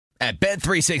At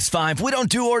Bet365, we don't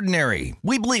do ordinary.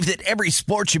 We believe that every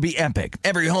sport should be epic.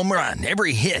 Every home run,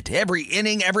 every hit, every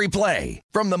inning, every play.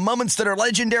 From the moments that are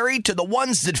legendary to the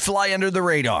ones that fly under the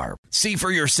radar. See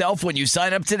for yourself when you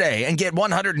sign up today and get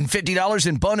 $150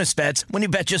 in bonus bets when you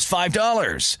bet just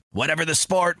 $5. Whatever the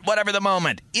sport, whatever the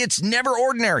moment, it's never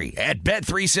ordinary at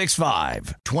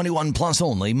Bet365. 21 plus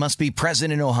only. Must be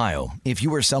present in Ohio. If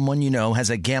you or someone you know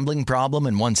has a gambling problem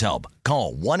and wants help,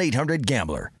 call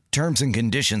 1-800-GAMBLER. Terms and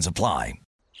conditions apply.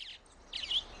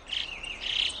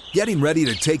 Getting ready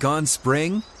to take on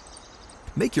spring?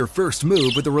 Make your first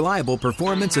move with the reliable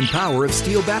performance and power of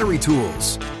Steel battery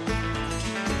tools.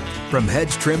 From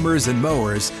hedge trimmers and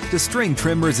mowers to string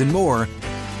trimmers and more,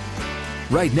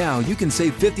 right now you can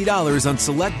save $50 on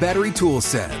select battery tool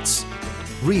sets.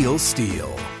 Real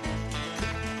Steel.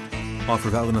 Offer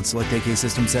valid on select AK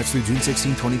system sets through June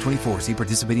 16, 2024. See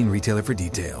participating retailer for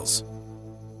details.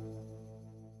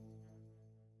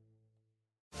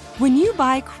 When you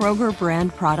buy Kroger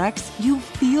brand products, you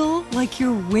feel like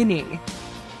you're winning.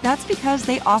 That's because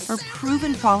they offer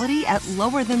proven quality at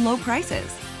lower than low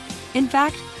prices. In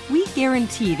fact, we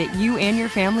guarantee that you and your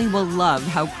family will love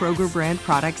how Kroger brand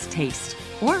products taste,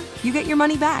 or you get your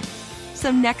money back. So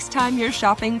next time you're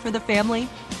shopping for the family,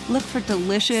 look for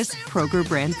delicious Kroger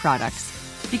brand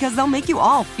products, because they'll make you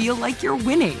all feel like you're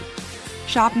winning.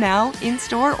 Shop now,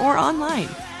 in-store, or online.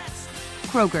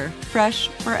 Kroger, fresh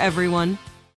for everyone.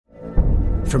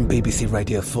 From BBC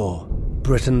Radio 4,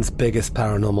 Britain's biggest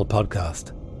paranormal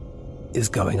podcast is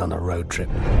going on a road trip.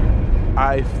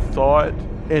 I thought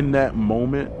in that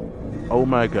moment, oh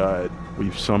my God,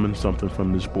 we've summoned something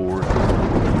from this board.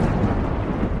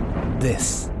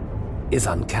 This is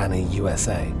Uncanny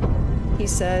USA. He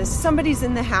says, somebody's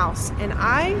in the house, and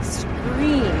I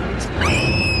screamed.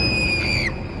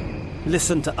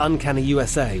 Listen to Uncanny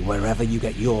USA wherever you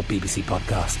get your BBC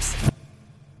podcasts,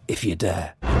 if you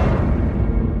dare.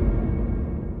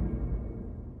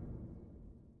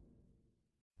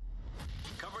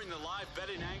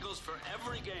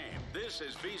 This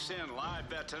is VSiN Live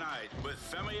Bet Tonight with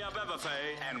Femi Abebefe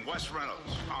and Wes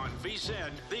Reynolds on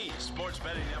VSiN, the sports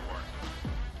betting network.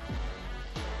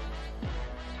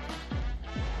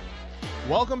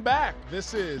 Welcome back.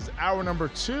 This is hour number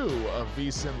 2 of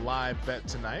VSiN Live Bet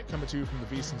Tonight, coming to you from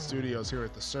the VSiN studios here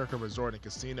at the Circa Resort and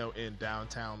Casino in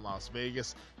downtown Las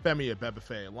Vegas. Femi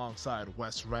Abebefe alongside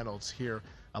Wes Reynolds here,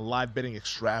 a live betting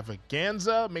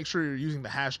extravaganza. Make sure you're using the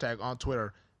hashtag on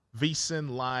Twitter, VSiN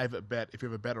Live Bet. If you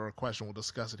have a bet or a question, we'll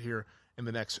discuss it here in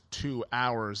the next 2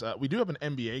 hours. We do have an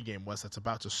NBA game, Wes, that's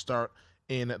about to start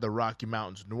in the Rocky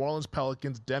Mountains. New Orleans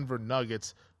Pelicans, Denver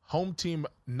Nuggets. Home team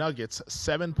Nuggets,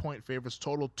 7-point favorites,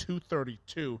 total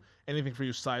 232. Anything for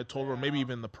you, side total, or maybe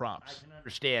even the props? I can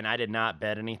understand. I did not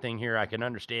bet anything here. I can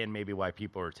understand maybe why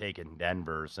people are taking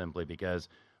Denver, simply because,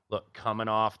 look, coming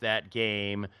off that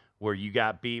game where you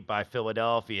got beat by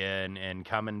Philadelphia and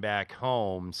coming back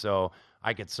home, so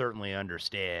I could certainly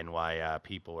understand why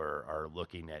people are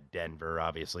looking at Denver.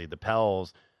 Obviously, the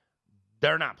Pels,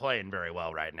 they're not playing very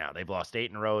well right now. They've lost 8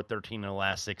 in a row, 13 in the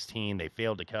last 16. They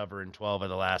failed to cover in 12 of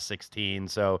the last 16.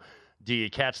 So do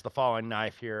you catch the falling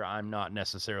knife here? I'm not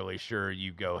necessarily sure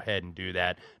you go ahead and do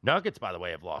that. Nuggets, by the way,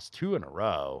 have lost 2 in a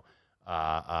row.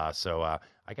 So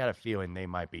I got a feeling they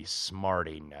might be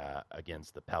smarting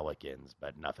against the Pelicans,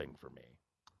 but nothing for me.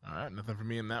 All right, nothing for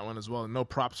me in that one as well. No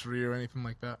props for you or anything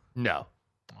like that? No.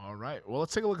 All right. Well,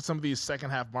 let's take a look at some of these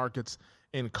second-half markets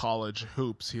in college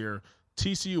hoops here.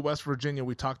 TCU, West Virginia,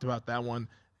 we talked about that one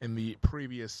in the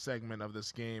previous segment of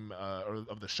this game, or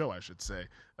of the show, I should say.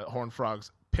 Horned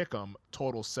Frogs pick'em,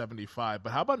 total 75.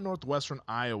 But how about Northwestern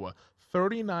Iowa?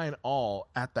 39 all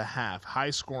at the half.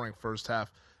 High-scoring first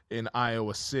half in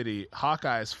Iowa City.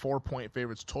 Hawkeyes, 4-point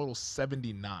favorites, total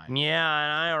 79. Yeah,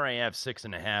 and I already have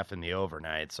 6.5 in the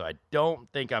overnight, so I don't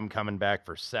think I'm coming back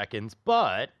for seconds,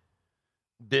 but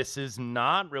this is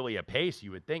not really a pace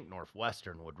you would think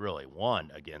Northwestern would really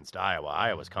want against Iowa.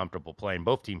 Iowa's comfortable playing.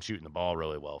 Both teams shooting the ball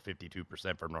really well.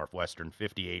 52% for Northwestern,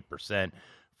 58%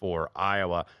 for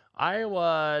Iowa.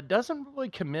 Iowa doesn't really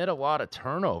commit a lot of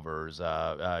turnovers,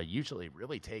 usually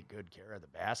really take good care of the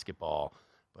basketball,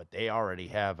 but they already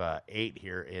have 8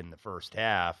 here in the first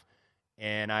half.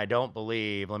 And I don't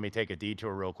believe, let me take a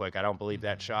detour real quick, I don't believe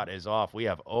that shot is off. We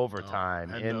have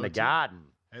overtime in the Garden.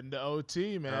 Heading to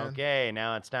OT, man. Okay,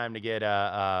 now it's time to get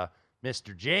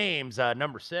Mr. James,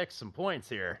 number 6, some points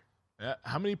here. Yeah,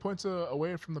 how many points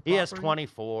away from the He has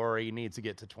 24. He needs to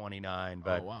get to 29.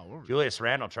 But Julius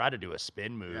Randle tried to do a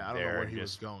spin move I don't there know where and he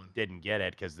just was going. didn't get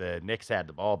it because the Knicks had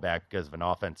the ball back because of an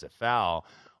offensive foul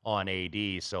on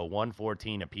AD. So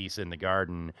 114 apiece in the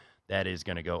Garden. that is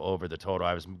going to go over the total.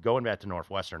 I was going back to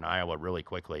Northwestern Iowa really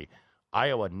quickly.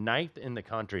 Iowa, 9th in the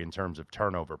country in terms of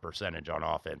turnover percentage on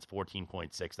offense,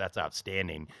 14.6. That's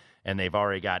outstanding. And they've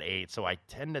already got 8. So I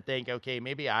tend to think, okay,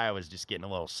 maybe Iowa's just getting a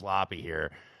little sloppy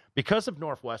here. Because of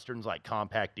Northwestern's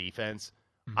compact defense,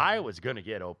 Iowa's going to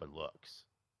get open looks.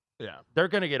 Yeah. They're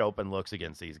going to get open looks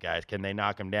against these guys. Can they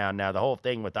knock them down? Now, the whole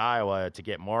thing with Iowa, to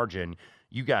get margin,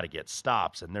 you got to get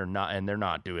stops, and they're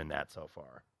not doing that so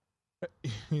far.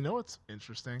 You know what's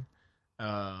interesting?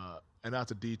 And not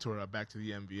to detour back to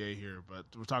the NBA here, but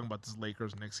we're talking about this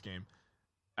Lakers-Knicks game.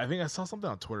 I think I saw something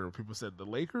on Twitter where people said the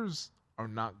Lakers are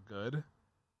not good,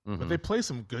 but they play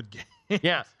some good games.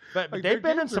 Yeah, but they've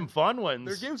been in some fun ones.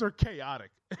 Their games are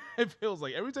chaotic. It feels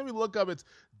like every time you look up, it's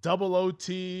double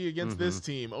OT against this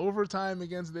team, overtime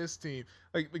against this team.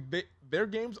 Their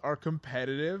games are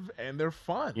competitive and they're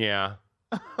fun. Yeah.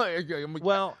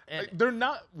 They're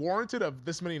not warranted of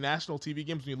this many national TV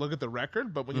games when you look at the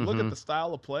record, but when you look at the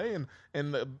style of play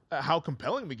and how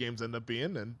compelling the games end up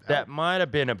being, and that might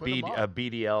have been a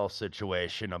BDL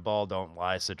situation, a ball don't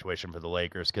lie situation for the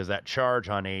Lakers, because that charge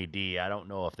on AD, I don't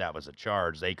know if that was a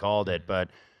charge. They called it, but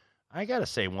I got to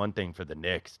say one thing for the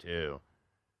Knicks too.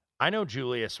 I know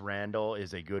Julius Randle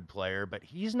is a good player, but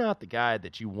he's not the guy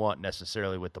that you want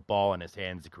necessarily with the ball in his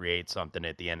hands to create something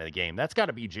at the end of the game. That's got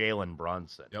to be Jalen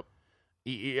Brunson.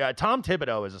 Yep. Tom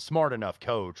Thibodeau is a smart enough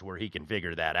coach where he can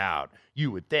figure that out,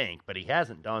 you would think, but he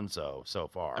hasn't done so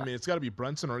far. I mean, it's got to be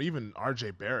Brunson or even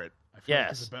R.J. Barrett. I feel like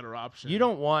it's a better option. You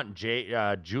don't want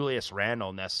Julius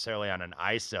Randle necessarily on an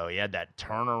ISO. He had that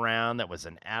turnaround that was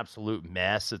an absolute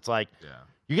mess. It's like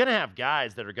you're going to have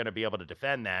guys that are going to be able to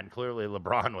defend that, and clearly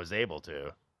LeBron was able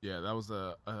to. Yeah, that was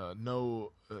a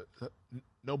no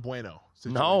bueno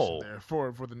situation there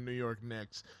for the New York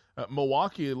Knicks.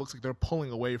 Milwaukee, it looks like they're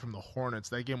pulling away from the Hornets.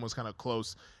 That game was kind of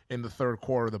close in the third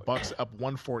quarter. The Bucks up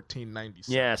 114-97.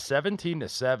 Yeah,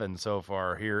 17-7 so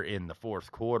far here in the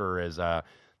fourth quarter as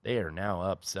they are now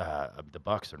up. The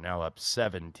Bucks are now up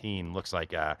 17. Looks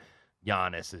like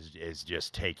Giannis is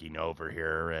just taking over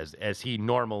here as he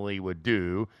normally would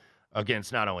do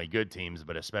against not only good teams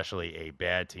but especially a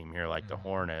bad team here like the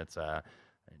Hornets. I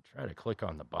try to click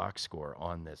on the box score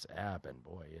on this app, and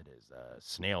boy, it is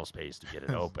snail's pace to get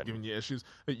it open. Giving you issues.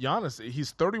 Giannis,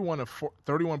 he's 31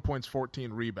 points,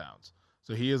 14 rebounds.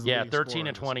 So he is the 13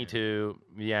 and 22.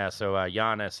 Yeah, so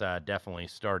Giannis definitely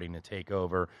starting to take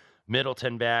over.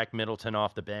 Middleton back. Middleton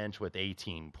off the bench with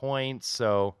 18 points.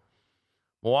 So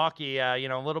Milwaukee, a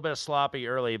little bit of sloppy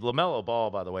early. LaMelo Ball,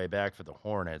 by the way, back for the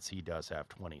Hornets. He does have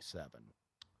 27.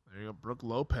 There you go. Brook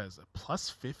Lopez, a plus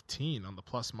 15 on the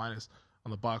plus minus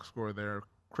on the box score there.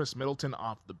 Chris Middleton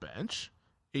off the bench,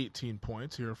 18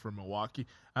 points here for Milwaukee.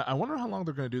 I wonder how long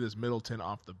they're going to do this Middleton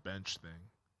off the bench thing.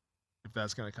 If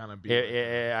that's going to kind of be.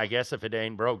 I guess if it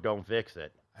ain't broke, don't fix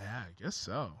it. Yeah, I guess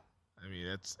so. I mean,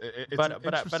 it's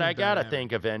but I gotta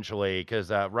think eventually, because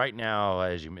right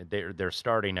now, they're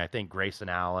starting, I think, Grayson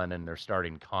Allen, and they're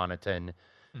starting Connaughton,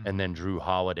 and then Drew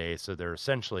Holiday. So they're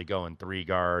essentially going 3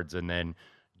 guards, and then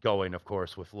going, of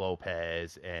course, with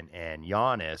Lopez and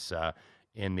Giannis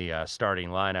in the starting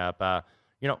lineup.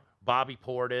 Bobby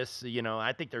Portis.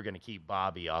 I think they're going to keep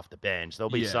Bobby off the bench.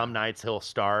 There'll be some nights he'll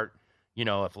start.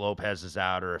 If Lopez is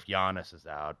out or if Giannis is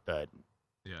out, but.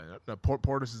 Yeah,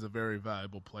 Portis is a very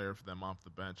valuable player for them off the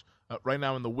bench. Right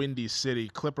now in the Windy City,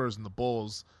 Clippers and the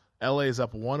Bulls, LA is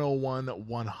up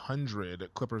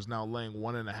 101-100. Clippers now laying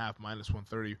 1.5 minus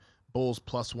 130. Bulls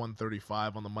plus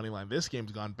 135 on the money line. This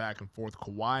game's gone back and forth.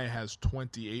 Kawhi has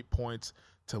 28 points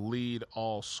to lead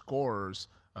all scorers.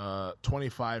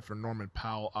 25 for Norman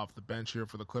Powell off the bench here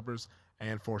for the Clippers.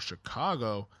 And for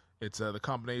Chicago, it's the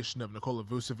combination of Nikola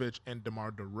Vucevic and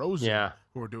DeMar DeRozan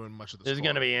who are doing much of the scoring. This is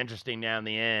going to be interesting down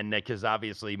the end because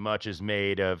obviously much is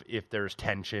made of if there's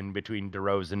tension between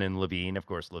DeRozan and Levine. Of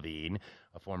course, Levine,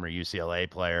 a former UCLA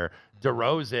player.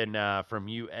 DeRozan from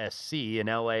USC, an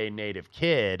LA native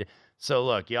kid. So,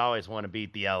 look, you always want to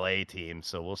beat the LA team,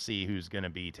 so we'll see who's going to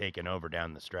be taking over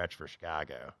down the stretch for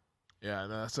Chicago. Yeah,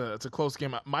 no, it's a close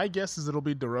game. My guess is it'll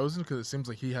be DeRozan because it seems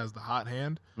like he has the hot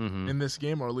hand in this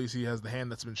game, or at least he has the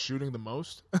hand that's been shooting the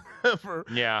most for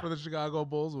the Chicago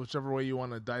Bulls, whichever way you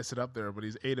want to dice it up there. But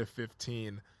he's 8 of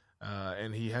 15,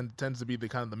 and he tends to be the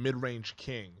kind of the mid-range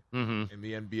king in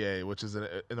the NBA, which is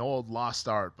an old lost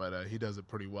art, but he does it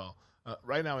pretty well.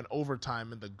 Right now in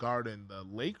overtime in the Garden, the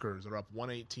Lakers are up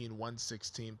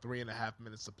 118-116, 3.5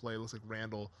 minutes to play. Looks like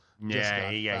Randall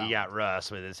he got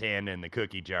Russ with his hand in the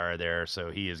cookie jar there,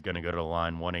 so he is going to go to the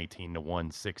line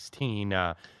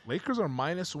 118-116. Lakers are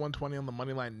minus 120 on the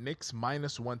money line. Knicks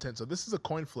minus 110. So this is a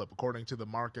coin flip according to the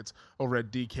markets over at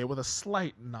DK with a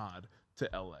slight nod to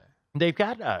LA. They've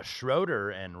got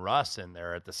Schroeder and Russ in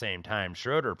there at the same time.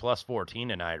 Schroeder plus 14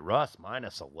 tonight. Russ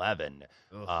minus 11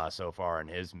 so far in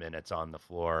his minutes on the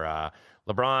floor.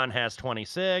 LeBron has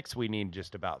 26. We need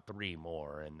just about 3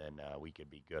 more, and then we could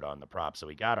be good on the prop. So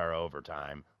we got our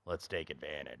overtime. Let's take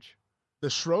advantage. The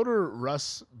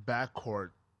Schroeder-Russ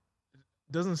backcourt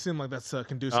doesn't seem like that's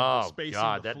conducive to space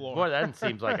on the floor. Boy, that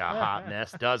seems like a hot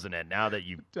mess, doesn't it, now that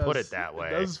you put it that way?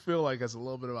 It does feel like it's a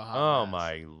little bit of a hot mess. Oh,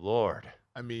 my Lord.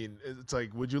 I mean, it's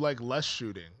like, would you like less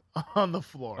shooting on the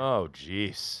floor? Oh,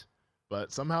 jeez.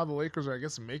 But somehow the Lakers are, I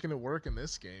guess, making it work in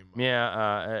this game.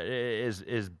 Yeah,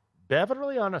 is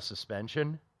Beverly on a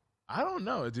suspension? I don't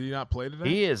know. Did he not play today?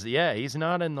 He is, yeah. He's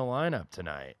not in the lineup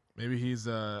tonight. Maybe he's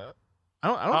I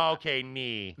don't. Okay,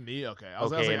 knee. Knee, okay.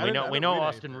 We know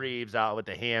Austin Reeves out with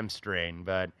the hamstring,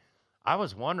 but I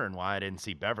was wondering why I didn't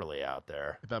see Beverly out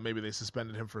there. I thought maybe they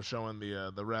suspended him for showing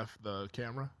the ref the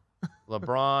camera.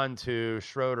 LeBron to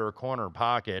Schroeder corner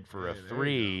pocket for a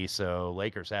 3, so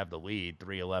Lakers have the lead,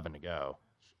 3:11 to go.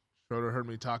 Schroeder heard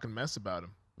me talking mess about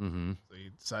him. Mm-hmm. So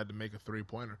he decided to make a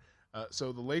 3-pointer.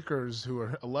 So the Lakers, who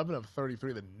are 11 of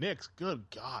 33, the Knicks, good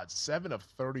God, 7 of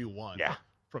 31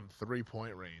 from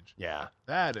 3-point range. Yeah.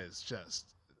 That is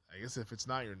just, I guess if it's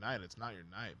not your night, it's not your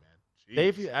night,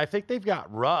 man. Jeez. I think they've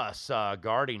got Russ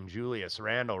guarding Julius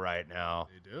Randle right now.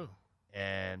 They do.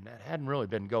 And that hadn't really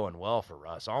been going well for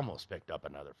Russ. Almost picked up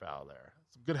another foul there.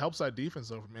 Some good help side defense,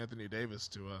 though, from Anthony Davis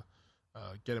to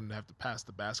get him to have to pass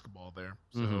the basketball there.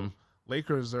 So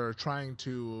Lakers are trying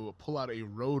to pull out a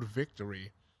road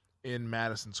victory in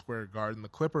Madison Square Garden. The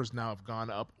Clippers now have gone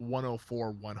up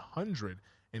 104-100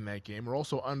 in that game. We're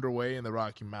also underway in the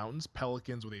Rocky Mountains.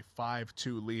 Pelicans with a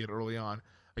 5-2 lead early on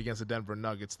against the Denver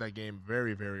Nuggets. That game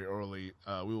very, very early.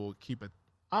 We will keep an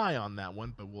eye on that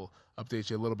one, but we'll update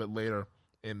you a little bit later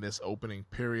in this opening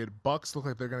period. Bucks look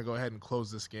like they're going to go ahead and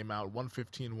close this game out.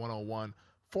 115-101.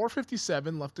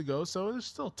 4:57 left to go, so there's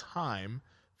still time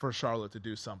for Charlotte to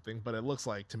do something, but it looks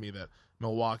like to me that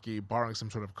Milwaukee, barring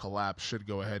some sort of collapse, should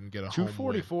go ahead and get a home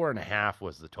win. 244.5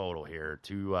 was the total here.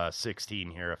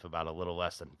 216 here with about a little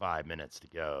less than 5 minutes to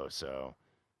go. So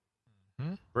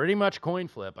pretty much coin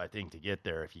flip, I think, to get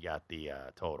there if you got the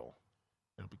total.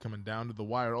 It'll be coming down to the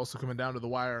wire. Also coming down to the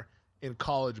wire in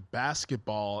college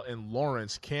basketball in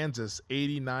Lawrence, Kansas,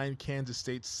 89, Kansas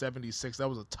State 76. That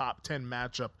was a top 10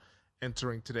 matchup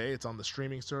entering today. It's on the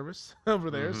streaming service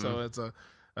over there, so it's a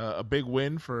big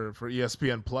win for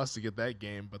ESPN Plus to get that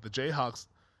game. But the Jayhawks,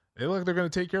 they look like they're going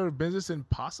to take care of business and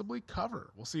possibly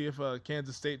cover. We'll see if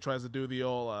Kansas State tries to do the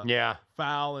old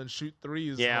foul and shoot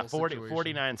threes. Yeah,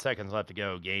 49 seconds left to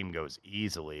go. Game goes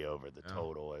easily over the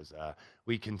total as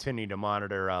we continue to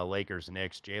monitor Lakers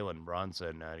Knicks. Jalen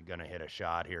Brunson going to hit a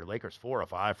shot here. Lakers 4 of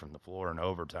 5 from the floor in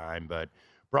overtime, but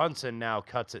Brunson now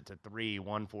cuts it to 3,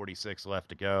 1:46 left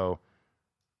to go.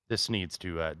 This needs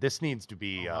to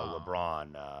be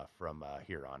LeBron from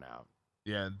here on out.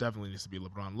 Yeah, it definitely needs to be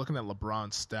LeBron. Looking at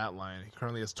LeBron's stat line, he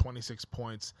currently has 26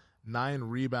 points, 9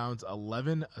 rebounds,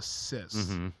 11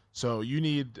 assists. So you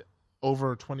need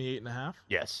over 28.5?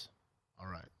 Yes. All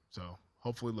right. So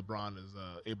hopefully LeBron is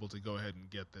able to go ahead and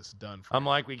get this done. I'm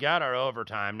like, we got our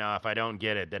overtime. Now, if I don't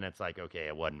get it, then it's like, okay,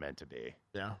 it wasn't meant to be.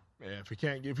 Yeah. If you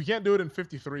can't do it in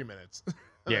 53 minutes.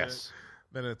 Yes.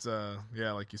 Then it's,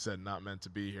 like you said, not meant to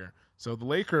be here. So the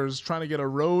Lakers trying to get a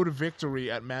road victory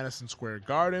at Madison Square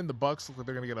Garden. The Bucks look like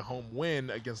they're going to get a home win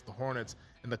against the Hornets.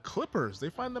 And the Clippers, they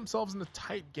find themselves in a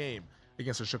tight game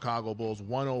against the Chicago Bulls,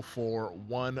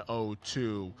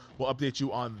 104-102. We'll update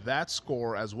you on that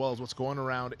score as well as what's going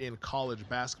around in college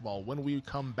basketball when we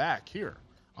come back here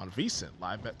on VSiN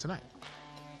Live Bet Tonight.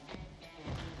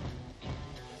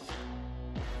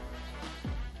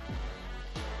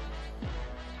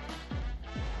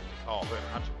 Oh, very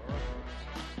much.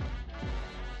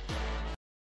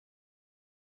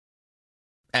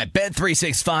 At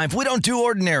Bet365, we don't do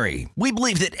ordinary. We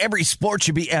believe that every sport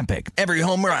should be epic. Every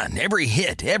home run, every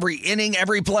hit, every inning,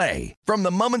 every play. From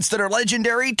the moments that are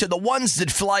legendary to the ones that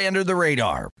fly under the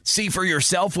radar. See for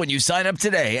yourself when you sign up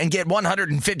today and get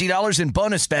 $150 in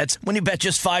bonus bets when you bet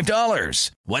just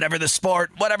 $5. Whatever the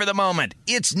sport, whatever the moment,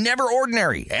 it's never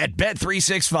ordinary at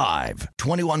Bet365.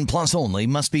 21 plus only.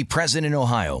 Must be present in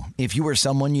Ohio. If you or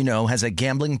someone you know has a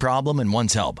gambling problem and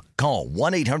wants help, call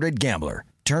 1-800-GAMBLER.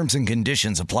 Terms and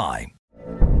conditions apply.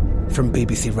 From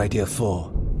BBC Radio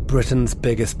 4, Britain's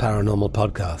biggest paranormal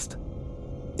podcast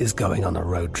is going on a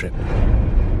road trip.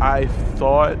 I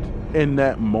thought in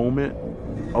that moment,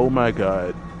 oh my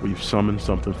God, we've summoned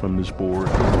something from this board.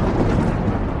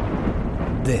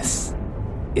 This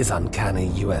is Uncanny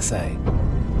USA.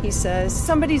 He says,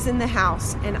 somebody's in the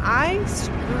house, and I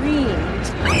screamed.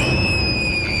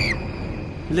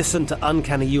 Listen to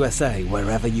Uncanny USA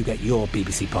wherever you get your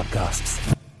BBC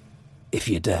podcasts, if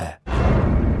you dare.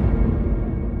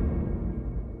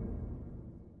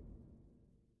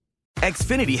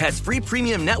 Xfinity has free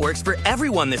premium networks for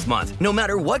everyone this month, no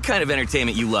matter what kind of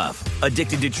entertainment you love.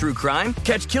 Addicted to true crime?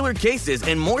 Catch killer cases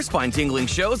and more spine-tingling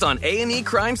shows on A&E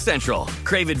Crime Central.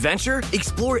 Crave adventure?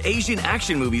 Explore Asian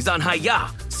action movies on Hayya.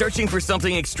 Searching for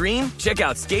something extreme? Check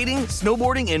out skating,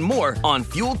 snowboarding, and more on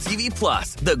Fuel TV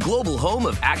Plus, the global home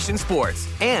of action sports.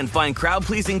 And find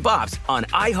crowd-pleasing bops on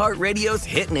iHeartRadio's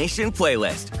Hit Nation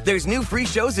playlist. There's new free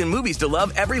shows and movies to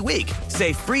love every week.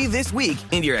 Say free this week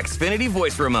in your Xfinity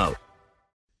voice remote.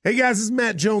 Hey guys, this is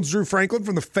Matt Jones, Drew Franklin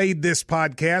from the Fade This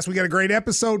podcast. We got a great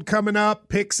episode coming up,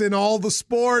 picks in all the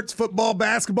sports, football,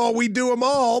 basketball, we do them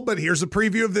all, but here's a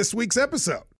preview of this week's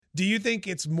episode. Do you think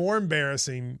it's more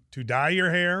embarrassing to dye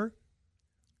your hair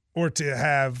or to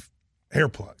have hair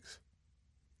plugs?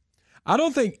 I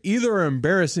don't think either are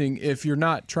embarrassing if you're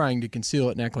not trying to conceal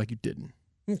it and act like you didn't.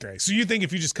 Okay, so you think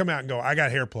if you just come out and go, I got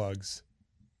hair plugs.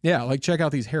 Yeah, like check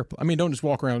out these hair plugs. I mean, don't just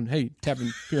walk around, hey,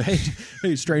 tapping,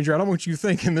 hey, stranger, I don't want you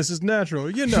thinking this is natural.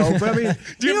 You know, but I mean,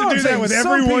 do you have to do that with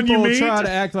everyone you meet? Try to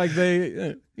act like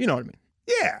they, you know what I mean?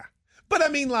 Yeah. But I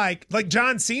mean, like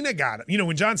John Cena got it. You know,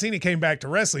 when John Cena came back to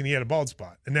wrestling, he had a bald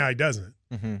spot, and now he doesn't.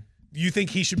 Mm-hmm. Do you think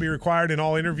he should be required in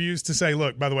all interviews to say,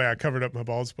 look, by the way, I covered up my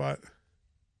bald spot?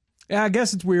 Yeah, I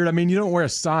guess it's weird. I mean, you don't wear a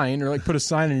sign or like put a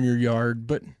sign in your yard,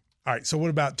 but. All right, so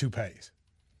what about toupees?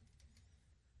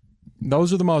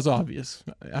 Those are the most obvious.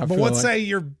 But let's say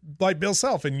you're like Bill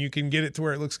Self and you can get it to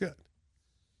where it looks good.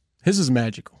 His is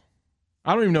magical.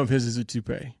 I don't even know if his is a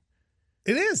toupee.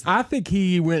 It is. I think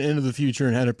he went into the future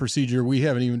and had a procedure we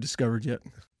haven't even discovered yet.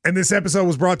 And this episode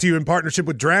was brought to you in partnership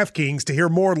with DraftKings. To hear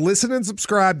more, listen and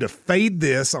subscribe to Fade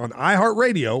This on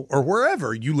iHeartRadio or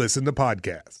wherever you listen to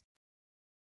podcasts.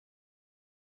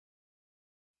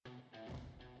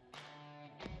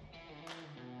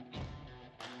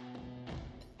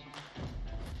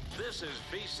 This is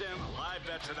VSiN Live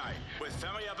Bet Tonight with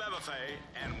Femi Abebefe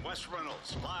and Wes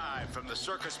Reynolds, live from the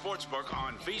Circus Sportsbook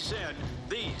on VSiN,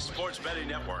 the sports betting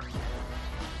network.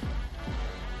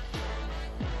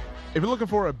 If you're looking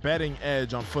for a betting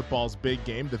edge on football's big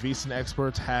game, the VSiN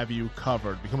experts have you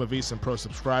covered. Become a VSiN Pro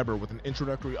subscriber with an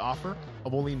introductory offer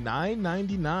of only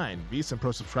 $9.99. VSiN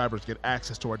Pro subscribers get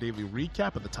access to our daily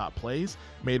recap of the top plays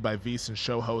made by VSiN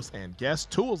show hosts and guests,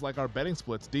 tools like our betting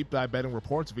splits, deep dive betting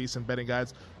reports, VSiN betting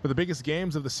guides for the biggest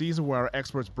games of the season where our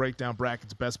experts break down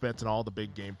brackets, best bets, and all the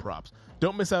big game props.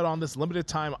 Don't miss out on this limited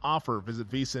time offer. Visit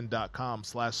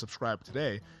vsin.com/subscribe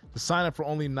today to sign up for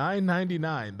only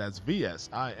 $9.99. That's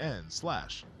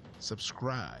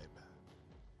VSIN/subscribe.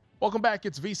 Welcome back.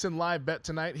 It's VSiN Live Bet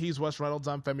Tonight. He's Wes Reynolds.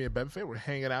 I'm Femi Abebefe. We're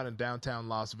hanging out in downtown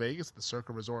Las Vegas at the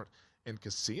Circa Resort and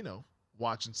Casino,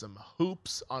 watching some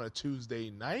hoops on a Tuesday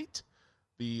night.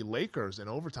 The Lakers in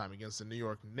overtime against the New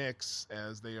York Knicks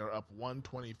as they are up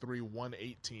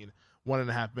 123-118,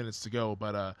 1.5 minutes to go.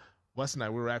 But Wes and I,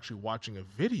 we were actually watching a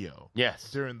video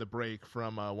during the break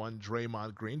from one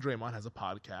Draymond Green. Draymond has a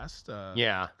podcast.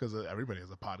 Because everybody has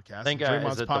a podcast. I think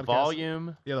is it the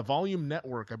Volume? Yeah, the Volume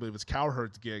Network. I believe it's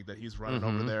Cowherd's gig that he's running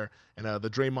over there. And the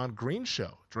Draymond Green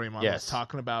show. Draymond was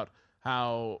talking about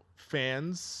how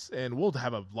fans, and we'll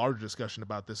have a larger discussion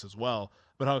about this as well,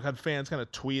 but how fans kind of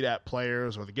tweet at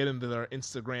players or they get into their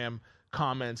Instagram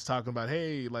comments talking about,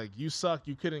 hey, like, you suck,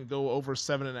 you couldn't go over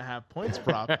 7.5 points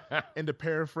prop. And to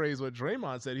paraphrase what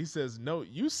Draymond said, he says, no,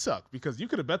 you suck because you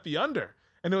could have bet the under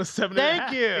and it was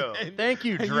 7.5. Thank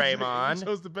you, Draymond. You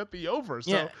chose to bet the over,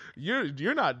 so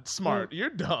you're not smart, you're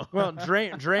dumb. Well,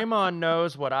 Draymond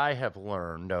knows what I have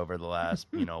learned over the last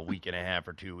week and a half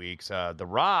or 2 weeks. The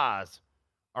Raws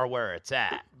are where it's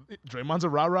at. Draymond's a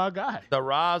rah-rah guy. The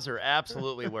Raws are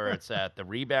absolutely where it's at. The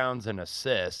rebounds and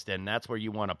assists, and that's where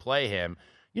you want to play him.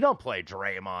 You don't play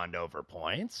Draymond over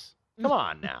points. Come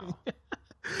on now.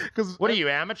 What are you,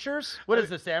 amateurs? What is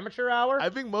this, amateur hour? I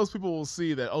think most people will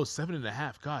see that,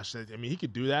 7.5. Gosh, I mean, he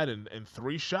could do that in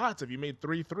 3 shots if you made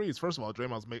 3 threes. First of all,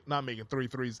 Draymond's not making 3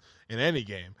 threes in any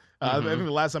game. I think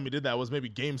the last time he did that was maybe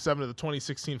Game 7 of the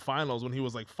 2016 Finals when he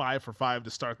was like 5 for 5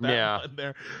 to start that one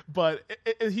there. But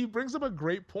he brings up a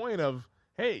great point of,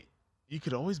 hey, you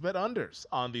could always bet unders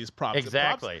on these props.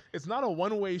 Exactly. It's not a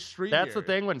one-way street. That's the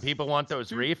thing when people want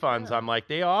those refunds. I'm like,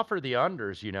 they offer the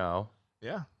unders,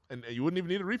 Yeah. And you wouldn't even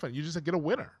need a refund. You just get a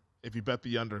winner if you bet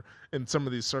the under in some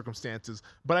of these circumstances.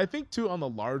 But I think, too, on the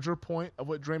larger point of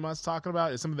what Draymond's talking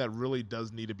about is something that really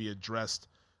does need to be addressed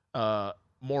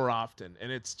more often.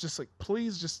 And it's just like,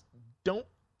 please just don't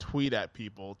tweet at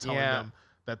people telling them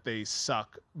that they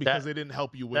suck because they didn't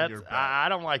help you win your bet. I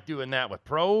don't like doing that with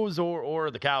pros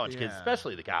or the college kids,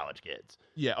 especially the college kids.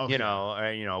 Yeah, okay.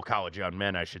 College young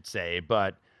men, I should say.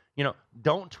 But,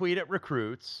 don't tweet at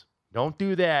recruits. Don't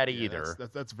do that either.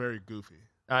 That's very goofy.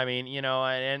 I mean,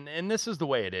 and this is the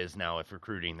way it is now with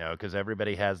recruiting, though, because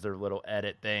everybody has their little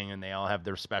edit thing and they all have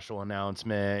their special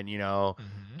announcement,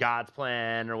 God's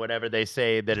plan or whatever they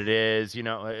say that it is.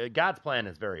 God's plan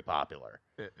is very popular.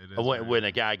 It is when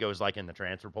a guy goes like in the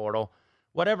transfer portal,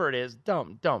 whatever it is,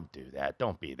 don't do that.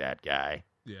 Don't be that guy.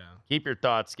 Yeah. Keep your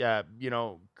thoughts,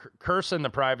 curse in the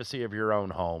privacy of your own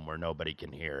home where nobody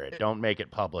can hear it. Don't make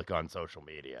it public on social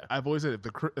media. I've always said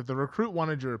if the recruit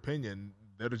wanted your opinion,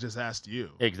 they would have just asked you.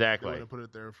 Exactly. They would have put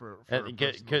it there for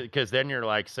because then you're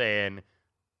like saying,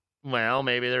 well,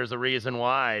 maybe there's a reason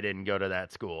why I didn't go to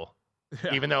that school.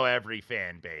 Yeah. Even though every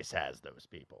fan base has those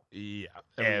people. Yeah.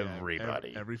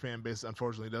 Everybody. Every fan base,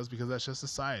 unfortunately, does because that's just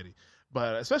society.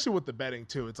 But especially with the betting,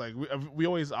 too, it's like we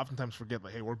always oftentimes forget,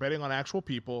 like, hey, we're betting on actual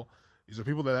people. These are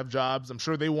people that have jobs. I'm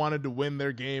sure they wanted to win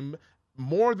their game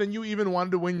more than you even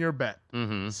wanted to win your bet.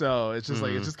 Mm-hmm. So it's just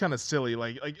like, it's just kind of silly.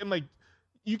 Like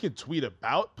you can tweet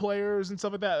about players and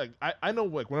stuff like that. Like I know,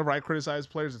 like, whenever I criticize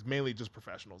players, it's mainly just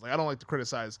professionals. Like I don't like to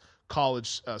criticize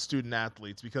college student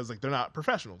athletes because like they're not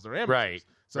professionals, they're amateurs. Right.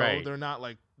 So they're not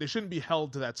like, they shouldn't be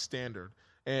held to that standard.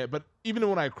 But even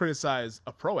when I criticize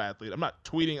a pro athlete, I'm not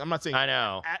tweeting. I'm not saying I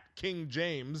know at King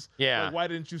James. Yeah. Like, why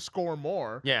didn't you score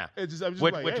more? Yeah. I'm just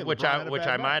which like,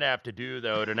 I might have to do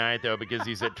though tonight though because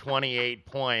he's at 28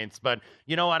 points. But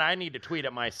you know what? I need to tweet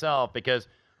it myself because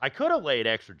I could have laid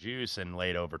extra juice and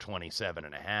laid over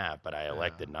 27.5, but I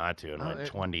elected not to and went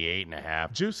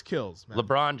 28.5. Juice kills, man.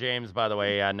 LeBron James, by the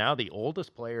way, now the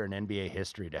oldest player in NBA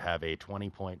history to have a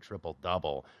 20-point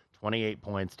triple-double, 28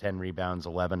 points, 10 rebounds,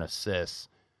 11 assists.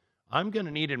 I'm going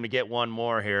to need him to get one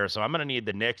more here, so I'm going to need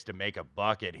the Knicks to make a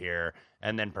bucket here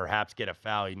and then perhaps get a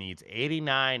foul. He needs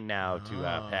 89 now to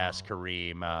pass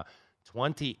Kareem.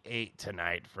 28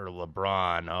 tonight for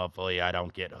LeBron. Hopefully I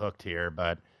don't get hooked here,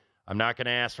 but I'm not going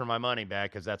to ask for my money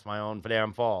back because that's my own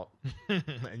damn fault.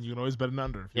 And you can always bet an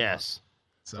under. Yes.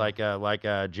 So. Like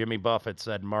Jimmy Buffett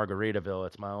said in Margaritaville,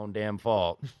 it's my own damn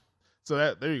fault.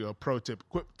 So there you go. Pro tip: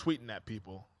 quit tweeting at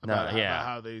people about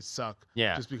how they suck.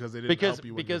 Yeah. Just because they didn't help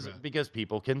you. Because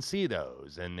people can see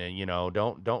those, and then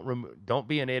don't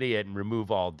be an idiot and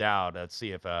remove all doubt. Let's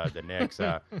see if the Knicks.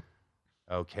 Who's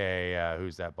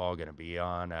that ball going to be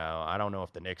on? I don't know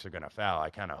if the Knicks are going to foul. I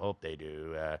kind of hope they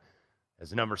do.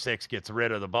 As number 6 gets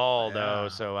rid of the ball, though,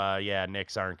 so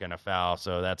Knicks aren't going to foul,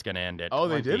 so that's going to end it. Oh,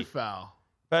 20. They did foul.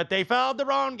 But they fouled the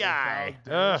wrong guy.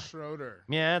 Dennis Schroeder.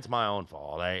 Yeah, it's my own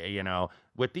fault.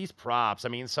 With these props, I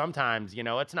mean, sometimes,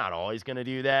 it's not always going to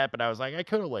do that, but I was like, I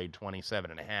could have laid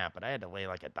 27.5, but I had to lay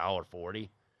like $1.40.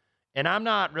 And I'm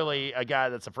not really a guy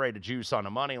that's afraid to juice on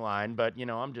a money line, but,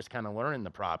 I'm just kind of learning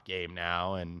the prop game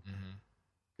now, and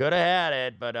could have had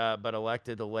it, but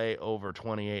elected to lay over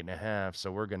 28.5,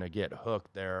 so we're going to get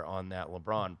hooked there on that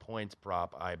LeBron points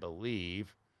prop, I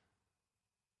believe.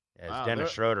 As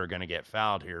Dennis Schroeder going to get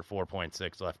fouled here,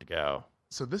 4.6 left to go.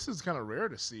 So this is kind of rare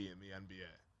to see in the NBA,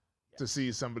 to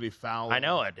see somebody foul. I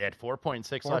know it at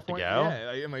 4.6 left to go.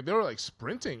 Yeah, and like they were like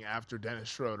sprinting after Dennis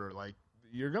Schroeder. Like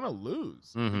you're gonna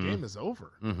lose. The game is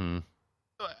over. Mm-hmm.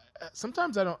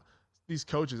 Sometimes these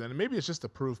coaches, and maybe it's just to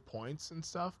prove points and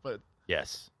stuff, but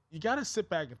yes, you got to sit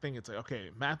back and think. It's like, okay,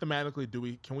 mathematically,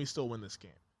 can we still win this game?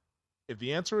 If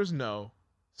the answer is no,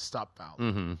 stop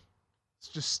fouling. Mm-hmm.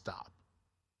 Just stop.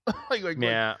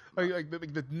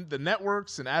 The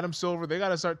networks and Adam Silver, they got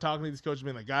to start talking to these coaches,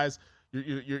 being like, guys,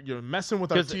 you're messing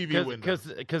with our TV window.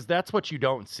 Because that's what you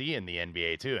don't see in the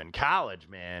NBA too. In college,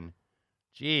 man,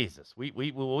 Jesus,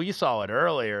 we saw it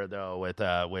earlier though with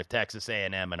Texas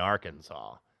A&M and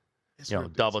Arkansas.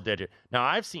 Double digit. Now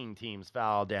I've seen teams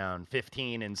foul down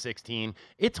 15 and 16.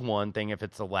 It's one thing if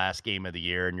it's the last game of the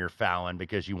year and you're fouling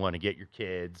because you want to get your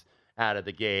kids out of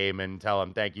the game and tell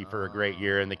them thank you for a great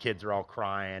year, and the kids are all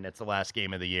crying. It's the last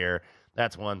game of the year.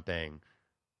 That's one thing.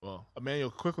 Well, Emmanuel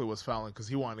quickly was fouling because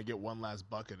he wanted to get one last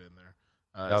bucket in there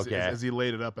as he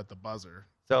laid it up at the buzzer.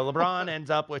 So LeBron ends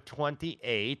up with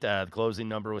 28. The closing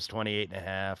number was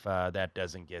 28.5. That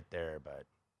doesn't get there, but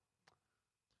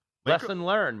lesson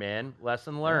learned, man.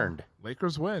 Lesson learned.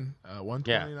 Lakers win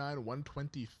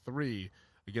 129-123.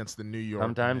 Against the New York.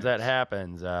 Sometimes Knicks. that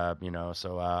happens,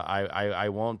 So I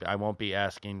won't be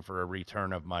asking for a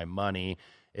return of my money.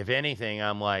 If anything,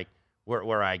 I'm like,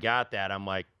 where I got that, I'm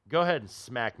like, go ahead and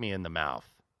smack me in the mouth,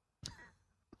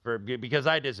 because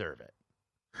I deserve it.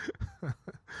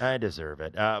 I deserve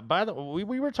it. By the way,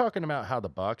 we were talking about how the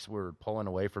Bucks were pulling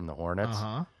away from the Hornets.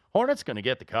 Hornets going to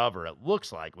get the cover, it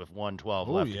looks like, with 1:12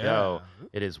 left to go.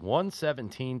 It is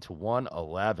 117 to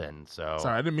 111. So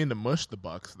sorry, I didn't mean to mush the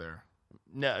Bucks there.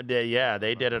 No,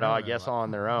 they did it all, I guess,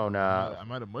 on their own. I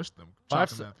might have mushed them.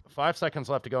 5 seconds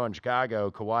left to go in Chicago.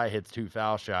 Kawhi hits 2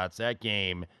 foul shots. That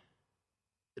game,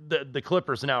 the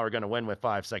Clippers now are going to win with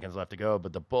 5 seconds left to go,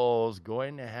 but the Bulls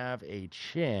going to have a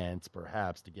chance,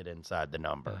 perhaps, to get inside the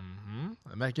number.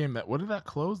 Mm-hmm. And that game, what did that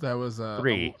close? That was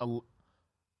 3.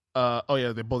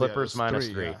 They both Clippers minus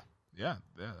 3. Yeah,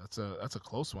 that's a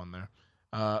close one there.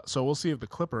 So we'll see if the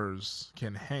Clippers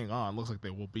can hang on. Looks like they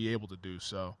will be able to do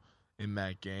so in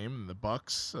that game. The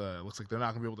Bucks looks like they're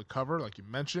not going to be able to cover, like you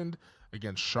mentioned,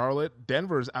 against Charlotte.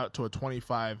 Denver's out to a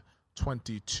 25-22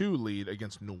 lead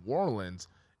against New Orleans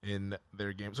in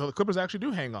their game. So the Clippers actually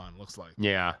do hang on, looks like.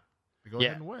 Yeah. They go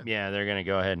ahead and win. Yeah, they're going to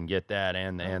go ahead and get that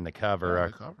and the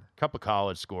cover. Yeah, a couple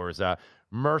college scores.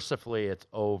 Mercifully, it's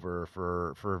over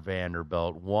for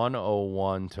Vanderbilt,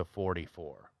 101 to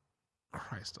 44.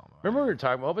 Christ almighty. Remember we were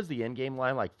talking, what was the end game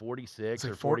line, like 46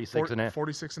 or 46 and a half?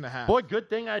 46 and a half. Boy, good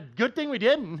thing we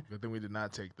didn't. Good thing we did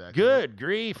not take that. Good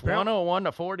grief, 101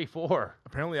 to 44.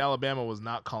 Apparently Alabama was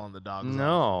not calling the dogs.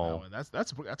 No. That's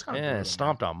kind of brutal,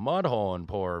 stomped a mud hole in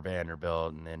poor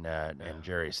Vanderbilt and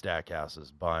Jerry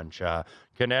Stackhouse's bunch.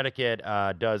 Connecticut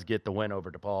does get the win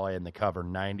over DePaul in the cover,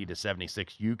 90 to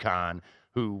 76. UConn,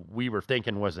 who we were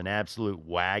thinking was an absolute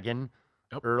wagon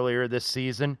earlier this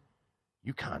season.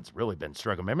 UConn's really been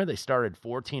struggling. Remember, they started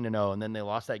 14-0, and then they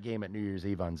lost that game at New Year's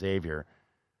Eve on Xavier.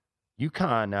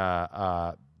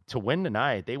 UConn, to win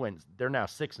tonight, they're now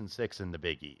 6-6 in the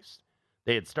Big East.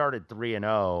 They had started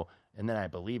 3-0, and then I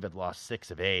believe had lost 6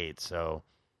 of 8. So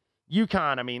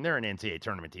UConn, I mean, they're an NCAA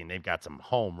tournament team. They've got some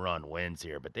home run wins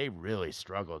here, but they really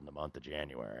struggled in the month of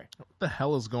January. What the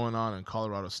hell is going on in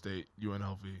Colorado State,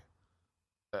 UNLV?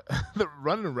 The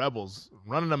running Rebels,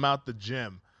 running them out the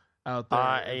gym. Out there,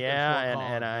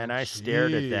 and I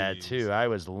stared at that too. I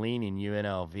was leaning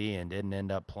UNLV and didn't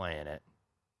end up playing it.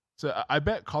 So I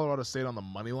bet Colorado State on the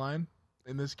money line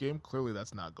in this game. Clearly,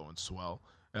 that's not going swell.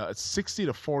 It's 60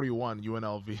 to 41.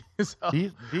 UNLV is up.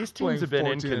 These teams have been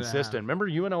inconsistent. Remember,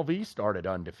 UNLV started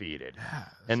undefeated,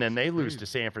 and then they lose to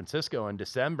San Francisco in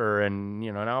December, and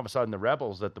now all of a sudden the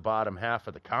Rebels at the bottom half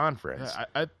of the conference.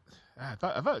 Yeah, I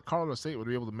thought Colorado State would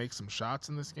be able to make some shots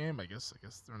in this game. I guess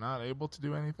they're not able to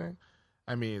do anything.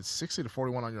 I mean, it's 60 to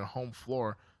 41 on your home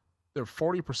floor. They're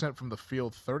 40% from the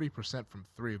field, 30% from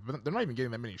 3. But they're not even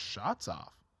getting that many shots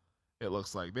off. It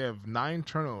looks like they have 9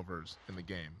 turnovers in the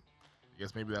game. I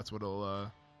guess maybe that's what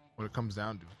it comes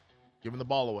down to, giving the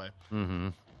ball away. Mm-hmm.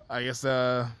 I guess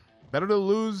better to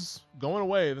lose going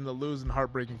away than to lose in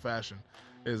heartbreaking fashion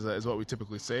is what we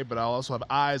typically say. But I'll also have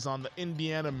eyes on the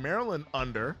Indiana-Maryland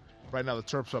under. Right now, the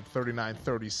Terps are up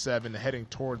 39-37, heading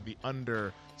toward the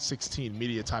under 16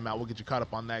 media timeout. We'll get you caught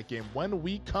up on that game when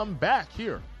we come back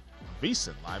here on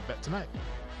VSiN Live Bet Tonight.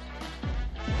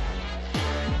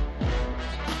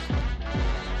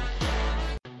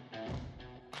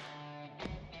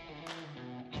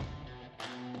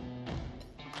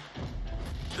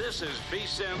 This is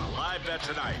VSiN Live Bet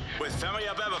Tonight with Femi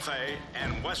Abebefe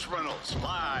and Wes Reynolds,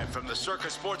 live from the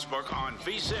Circus Sportsbook on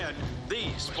VSiN, the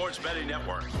sports betting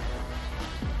network.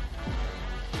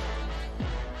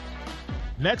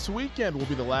 Next weekend will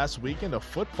be the last weekend of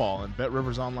football, and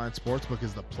BetRivers Online Sportsbook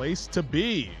is the place to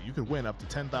be. You could win up to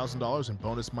 $10,000 in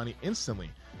bonus money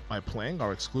instantly by playing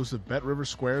our exclusive BetRivers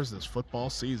Squares this football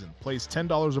season. Place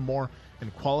 $10 or more in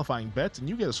qualifying bets, and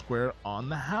you get a square on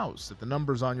the house. If the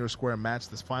numbers on your square match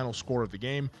the final score of the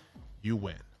game, you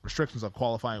win. Restrictions on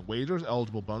qualifying wagers,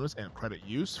 eligible bonus, and credit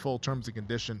use. Full terms and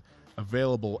condition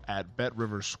available at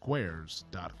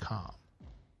BetRiversSquares.com.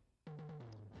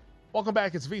 Welcome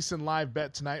back. It's VSiN Live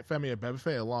Bet Tonight. Femi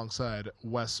Abebefe alongside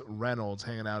Wes Reynolds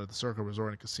hanging out at the Circa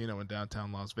Resort and Casino in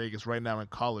downtown Las Vegas. Right now in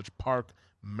College Park,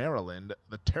 Maryland,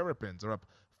 the Terrapins are up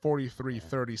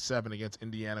 43-37 against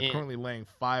Indiana, currently laying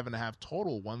 5.5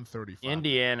 total, 135.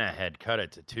 Indiana had cut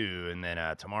it to 2, and then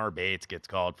Tamar Bates gets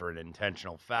called for an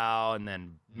intentional foul, and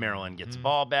then Maryland gets the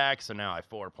ball back, so now a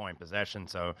 4-point possession.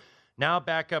 So now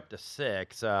back up to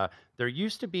 6. There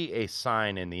used to be a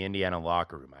sign in the Indiana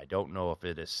locker room. I don't know if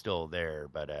it is still there,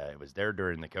 but it was there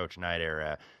during the Coach Knight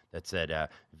era that said,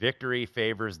 victory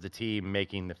favors the team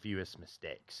making the fewest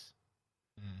mistakes.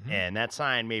 Mm-hmm. And that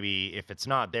sign, maybe if it's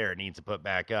not there, it needs to put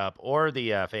back up. Or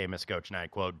the famous Coach Knight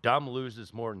quote, dumb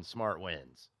loses more than smart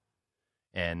wins.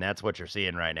 And that's what you're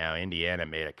seeing right now. Indiana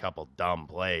made a couple dumb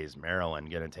plays.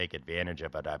 Maryland going to take advantage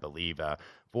of it, I believe.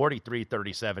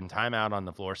 43-37, timeout on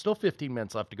the floor. Still 15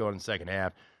 minutes left to go in the second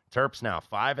half. Terps now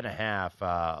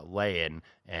 5.5 lay-in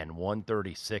and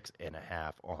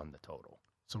 136.5 on the total.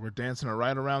 So we're dancing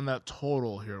right around that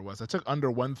total here, Wes. I took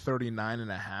under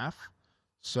 139.5.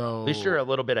 So at least you're a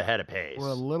little bit ahead of pace. We're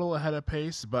a little ahead of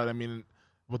pace, but I mean,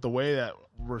 with the way that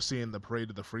we're seeing the parade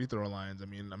of the free throw lines, I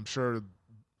mean, I'm sure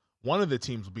one of the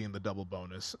teams will be in the double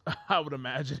bonus, I would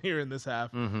imagine, here in this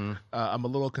half. Mm-hmm. I'm a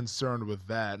little concerned with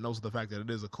that, and also the fact that it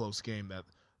is a close game, that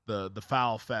the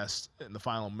foul fest in the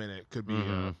final minute could be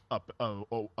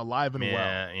alive and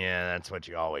well. Yeah, that's what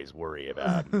you always worry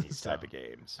about in these type of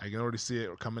games. I can already see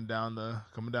it coming down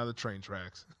the train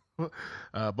tracks.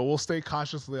 But we'll stay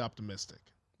cautiously optimistic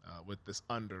with this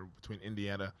under between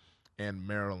Indiana and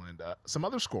Maryland. Some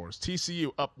other scores: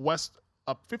 TCU up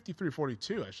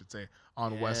 53-42, I should say,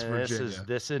 on West Virginia.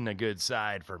 This isn't a good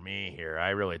side for me here.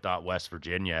 I really thought West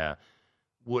Virginia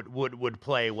would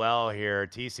play well here.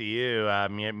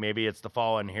 TCU, maybe it's the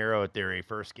fallen hero theory.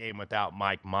 First game without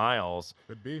Mike Miles.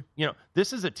 Could be.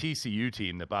 This is a TCU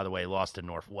team that, by the way, lost to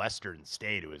Northwestern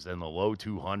State, who was in the low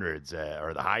 200s,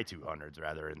 or the high 200s,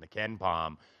 rather, in the Ken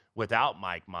Pom without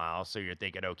Mike Miles. So you're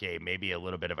thinking, okay, maybe a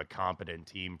little bit of a competent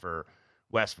team for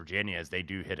West Virginia, as they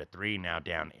do hit a 3, now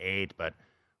down 8. But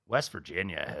West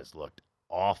Virginia has looked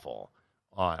awful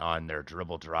on their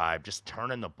dribble drive, just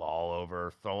turning the ball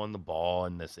over, throwing the ball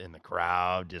in the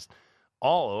crowd, just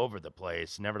all over the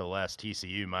place. Nevertheless,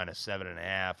 TCU minus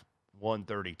 7.5,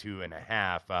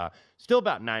 132.5. Still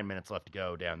about 9 minutes left to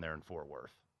go down there in Fort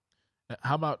Worth.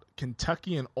 How about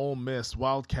Kentucky and Ole Miss?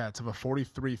 Wildcats have a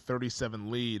 43-37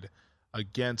 lead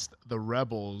against the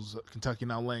Rebels. Kentucky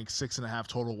now laying 6.5,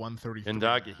 total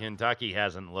 133. Kentucky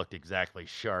hasn't looked exactly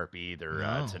sharp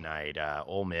either tonight.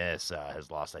 Ole Miss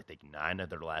has lost, I think, 9 of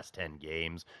their last 10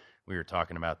 games. We were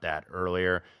talking about that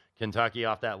earlier. Kentucky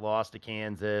off that loss to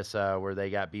Kansas, where they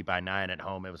got beat by 9 at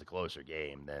home. It was a closer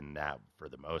game than that for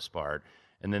the most part.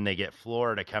 And then they get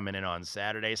Florida coming in on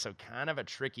Saturday, so kind of a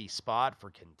tricky spot for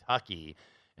Kentucky.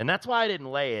 And that's why I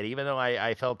didn't lay it, even though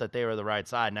I felt that they were the right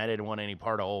side and I didn't want any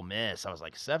part of Ole Miss. I was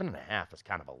like, 7.5 is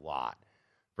kind of a lot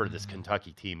for this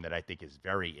Kentucky team that I think is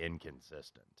very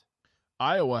inconsistent.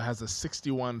 Iowa has a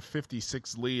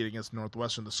 61-56 lead against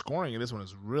Northwestern. The scoring in this one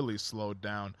has really slowed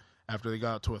down after they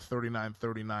got to a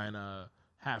 39-39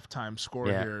 halftime score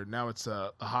here. Now it's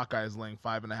the Hawkeyes laying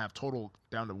 5.5, total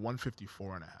down to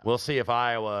 154.5. We'll see if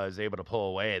Iowa is able to pull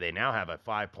away. They now have a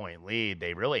 5-point lead.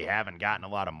 They really haven't gotten a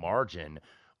lot of margin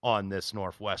on this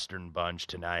Northwestern bunch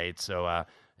tonight. So,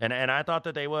 and I thought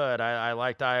that they would. I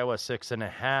liked Iowa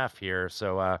 6.5 here.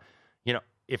 So,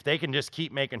 if they can just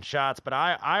keep making shots, but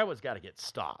Iowa's got to get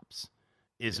stops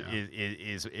is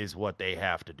what they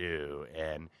have to do.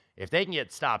 And if they can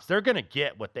get stops, they're going to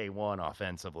get what they want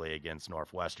offensively against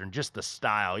Northwestern, just the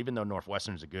style, even though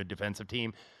Northwestern's a good defensive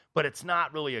team, but it's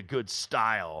not really a good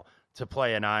style to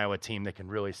play an Iowa team that can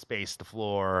really space the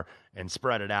floor and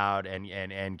spread it out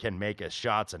and can make us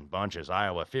shots in bunches.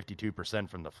 Iowa, 52%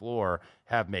 from the floor,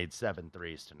 have made 7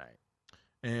 threes tonight.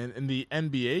 And in the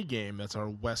NBA game, that's our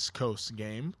West Coast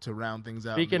game to round things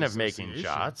out. Speaking of making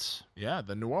shots. Yeah,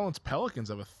 the New Orleans Pelicans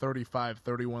have a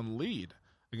 35-31 lead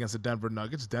against the Denver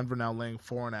Nuggets. Denver now laying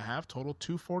 4.5, total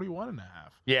 241.5.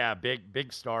 Yeah,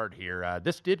 big start here.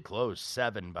 This did close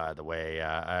 7, by the way.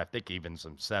 I think even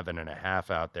some 7.5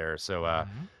 out there. So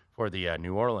for the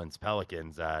New Orleans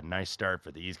Pelicans, nice start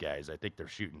for these guys. I think they're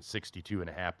shooting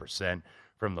 62.5%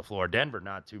 from the floor. Denver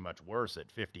not too much worse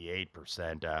at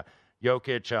 58%.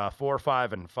 Jokic 4,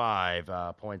 5, and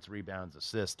 5 points, rebounds,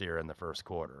 assists here in the first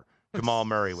quarter. Jamal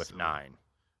Murray with 9.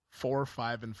 4,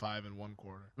 5, and 5 in one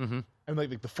quarter. Mm-hmm. And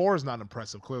like the 4 is not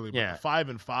impressive, clearly, but the 5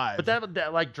 and 5. But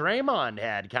that like Draymond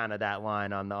had kind of that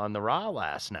line on the Raw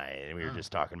last night, and we were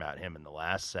just talking about him in the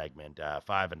last segment.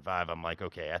 5 and 5. I'm like,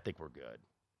 okay, I think we're good.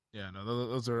 Yeah, no,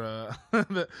 those are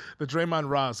the Draymond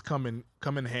Raws come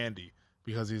in handy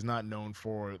because he's not known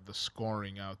for the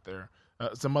scoring out there.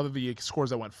 Some other the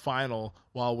scores that went final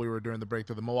while we were during the break.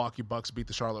 The Milwaukee Bucks beat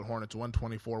the Charlotte Hornets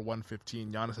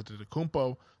 124-115. Giannis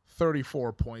Antetokounmpo,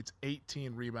 34 points,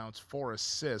 18 rebounds, 4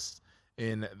 assists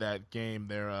in that game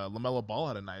there. LaMelo Ball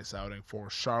had a nice outing for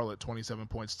Charlotte, 27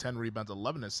 points, 10 rebounds,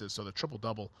 11 assists. So the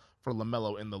triple-double for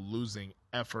LaMelo in the losing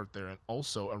effort there. And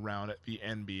also around the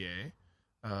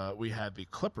NBA, we had the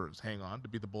Clippers hang on to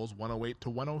beat the Bulls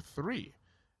 108-103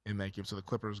 in that game. So the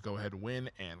Clippers go ahead and win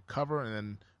and cover. And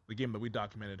then the game that we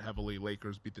documented heavily,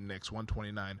 Lakers beat the Knicks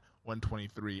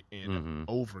 129-123 in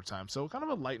overtime. So kind of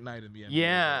a light night in the NBA.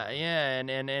 Yeah,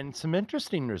 and some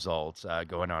interesting results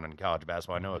going on in college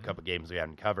basketball. I know a couple games we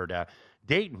haven't covered.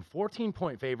 Dayton,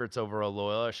 14-point favorites over a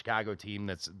Loyola Chicago team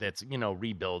that's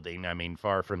rebuilding. I mean,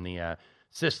 far from the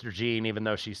Sister Jean, even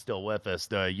though she's still with us,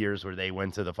 the years where they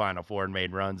went to the Final Four and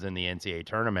made runs in the NCAA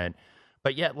tournament.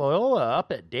 But yet Loyola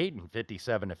up at Dayton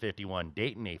 57-51.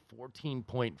 Dayton a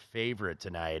 14-point favorite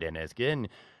tonight, and is getting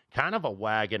kind of a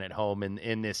wagon at home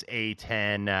in this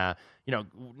A10.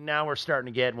 Now we're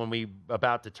starting to get, when we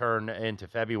about to turn into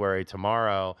February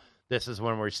tomorrow, this is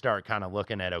when we start kind of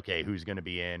looking at, okay, who's going to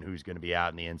be in, who's going to be out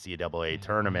in the NCAA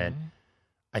tournament.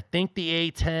 I think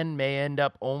the A10 may end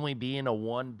up only being a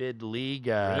one-bid league.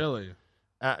 Really?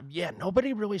 Yeah,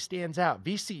 nobody really stands out.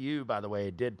 VCU, by the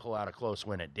way, did pull out a close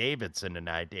win at Davidson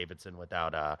tonight. Davidson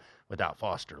without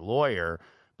Foster Loyer.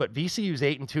 But VCU's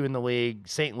 8-2 in the league.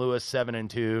 St. Louis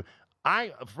 7-2.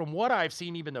 From what I've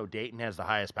seen, even though Dayton has the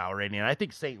highest power rating, and I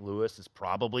think St. Louis is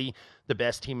probably the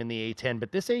best team in the A10,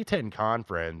 but this A10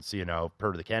 conference,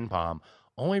 per the KenPom,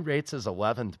 only rates as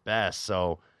 11th best.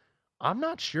 So I'm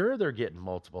not sure they're getting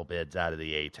multiple bids out of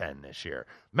the A10 this year.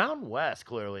 Mountain West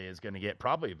clearly is going to get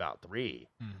probably about 3,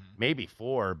 maybe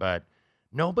 4, but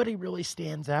nobody really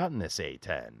stands out in this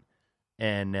A10.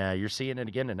 And you're seeing it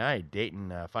again tonight.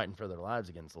 Dayton fighting for their lives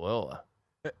against Loyola.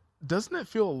 Doesn't it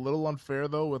feel a little unfair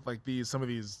though with like some of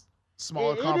these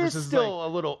smaller conferences? It is still a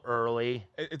little early.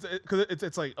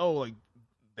 It's like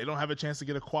they don't have a chance to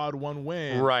get a quad 1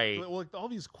 win, right? Like all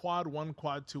these quad 1,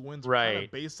 quad 2 wins, right? Kind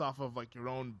of based off of like your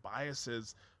own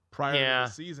biases prior to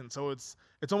the season. So it's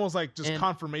almost like just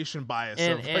confirmation bias.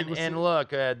 And look,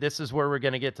 this is where we're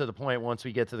going to get to the point once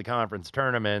we get to the conference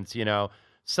tournaments.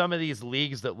 Some of these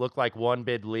leagues that look like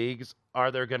one-bid leagues, are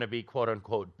there going to be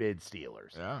quote-unquote bid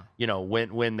stealers? Yeah.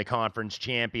 When the conference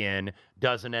champion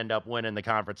doesn't end up winning the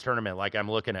conference tournament, like I'm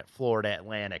looking at Florida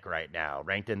Atlantic right now,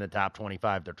 ranked in the top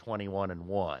 25, they're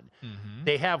 21-1.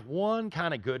 They have one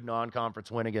kind of good non-conference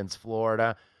win against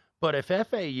Florida, but if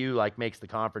FAU makes the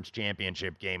conference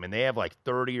championship game and they have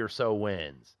 30 or so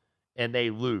wins and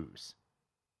they lose,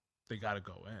 they got to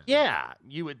go in. Yeah,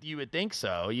 you would think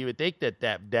so. You would think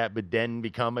that would then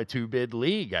become a 2-bid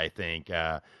league, I think.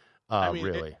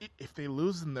 Really. If they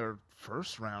lose in their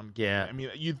first round game, I mean,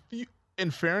 you in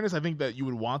fairness, I think that you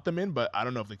would want them in, but I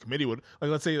don't know if the committee would.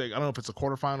 Let's say, I don't know if it's a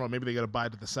quarterfinal or maybe they got to bye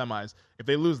to the semis. If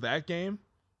they lose that game,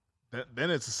 then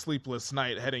it's a sleepless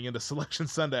night heading into Selection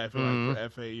Sunday, I feel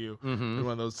like, for FAU, in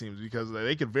one of those teams, because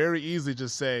they could very easily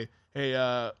just say, hey,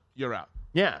 you're out.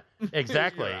 Yeah,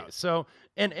 exactly. So,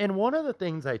 and one of the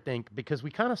things I think, because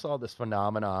we kind of saw this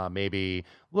phenomena maybe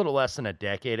a little less than a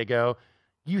decade ago,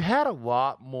 you had a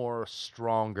lot more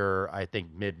stronger, I think,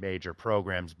 mid-major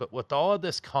programs. But with all of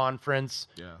this conference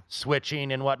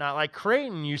switching and whatnot, like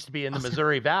Creighton used to be in the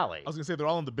Missouri Valley. I was going to say they're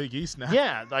all in the Big East now.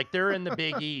 Yeah, they're in the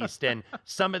Big East. And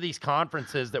some of these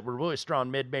conferences that were really strong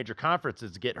mid-major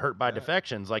conferences get hurt by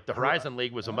defections. Like the Horizon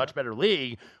League was a much better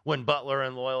league when Butler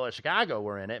and Loyola Chicago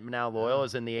were in it. Now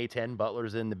Loyola's in the A10,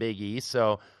 Butler's in the Big East.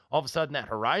 So all of a sudden that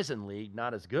Horizon League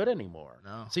not as good anymore.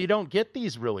 No. So you don't get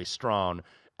these really strong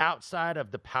outside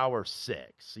of the Power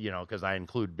Six, because I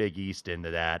include Big East into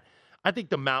that. I think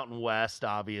the Mountain West,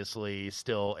 obviously,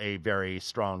 still a very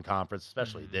strong conference,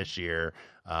 especially this year.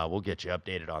 We'll get you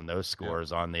updated on those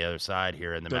scores on the other side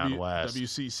here in the Mountain West.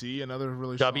 WCC, another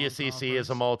really strong WCC is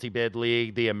a multi-bid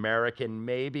league. The American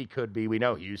maybe could be. We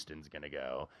know Houston's going to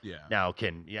go. Yeah. Now,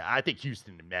 I think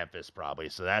Houston and Memphis probably,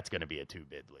 so that's going to be a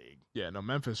 2-bid league. Yeah, no,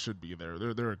 Memphis should be there.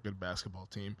 They're a good basketball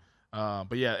team.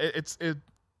 But yeah, it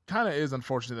kind of is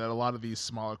unfortunate that a lot of these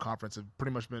smaller conferences have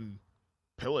pretty much been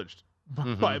pillaged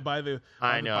by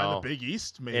the Big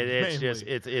East.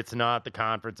 It's not the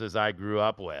conferences I grew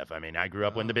up with. I mean, I grew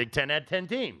up when the Big Ten had 10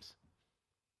 teams,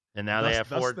 and now they have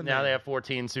 4. Now they have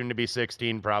 14, soon to be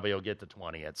 16. Probably will get to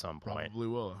 20 at some point. Probably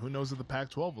will. Who knows if the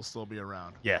Pac-12 will still be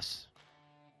around? Yes.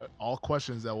 All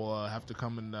questions that will have to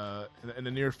come in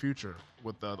the near future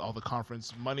with all the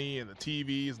conference money and the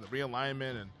TVs and the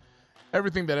realignment and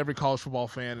everything that every college football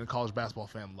fan and college basketball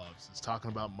fan loves is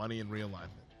talking about money and realignment.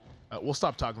 We'll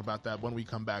stop talking about that when we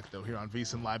come back, though, here on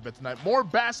VSiN Live Bet Tonight. More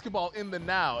basketball in the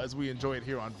now as we enjoy it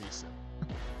here on VSiN.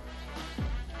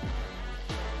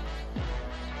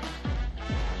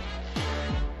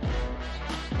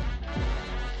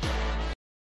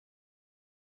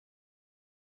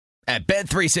 At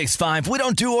Bet365, we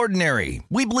don't do ordinary.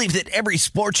 We believe that every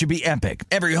sport should be epic.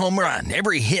 Every home run,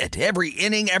 every hit, every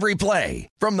inning, every play.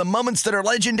 From the moments that are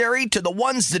legendary to the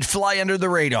ones that fly under the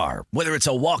radar. Whether it's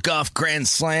a walk-off grand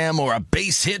slam or a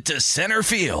base hit to center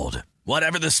field.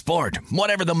 Whatever the sport,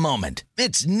 whatever the moment.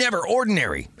 It's never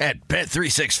ordinary at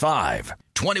Bet365.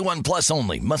 21 plus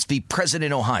only. Must be present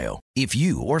in Ohio. If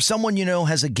you or someone you know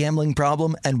has a gambling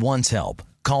problem and wants help,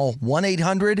 call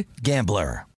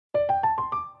 1-800-GAMBLER.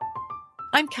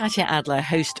 I'm Katya Adler,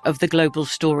 host of The Global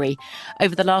Story.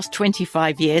 Over the last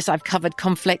 25 years, I've covered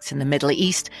conflicts in the Middle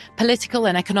East, political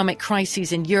and economic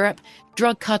crises in Europe,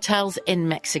 drug cartels in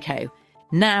Mexico.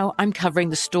 Now I'm covering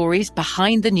the stories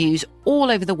behind the news all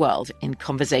over the world in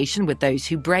conversation with those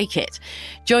who break it.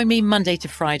 Join me Monday to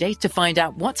Friday to find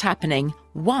out what's happening,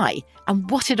 why,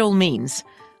 and what it all means.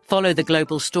 Follow The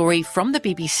Global Story from the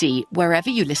BBC wherever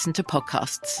you listen to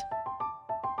podcasts.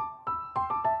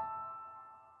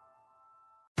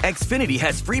 Xfinity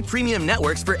has free premium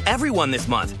networks for everyone this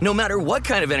month, no matter what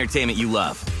kind of entertainment you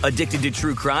love. Addicted to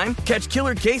true crime? Catch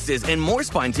killer cases and more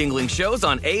spine-tingling shows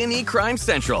on A&E Crime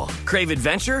Central. Crave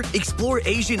adventure? Explore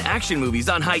Asian action movies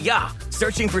on Hi-YAH.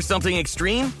 Searching for something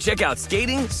extreme? Check out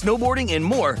skating, snowboarding, and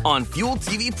more on Fuel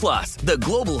TV Plus, the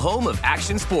global home of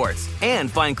action sports.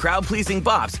 And find crowd-pleasing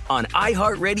bops on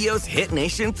iHeartRadio's Hit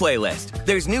Nation playlist.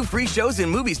 There's new free shows and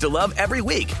movies to love every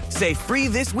week. Say free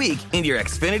this week in your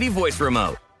Xfinity voice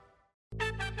remote.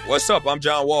 What's up? I'm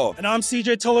John Wall. And I'm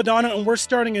CJ Toledano, and we're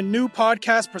starting a new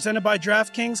podcast presented by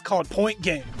DraftKings called Point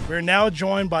Game. We're now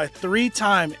joined by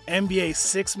three-time NBA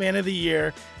Sixth Man of the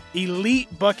Year,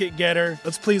 elite bucket getter.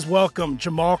 Let's please welcome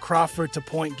Jamal Crawford to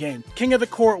Point Game. King of the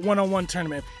Court one-on-one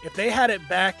tournament. If they had it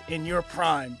back in your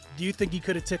prime, do you think you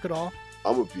could have took it all?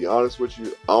 I'm going to be honest with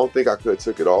you. I don't think I could have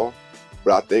took it all,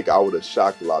 but I think I would have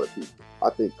shocked a lot of people. I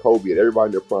think Kobe and everybody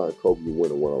in their prime, Kobe would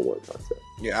win a one-on-one contest.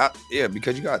 Yeah,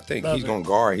 because you got to think he's going to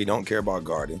guard. He don't care about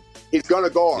guarding. He's going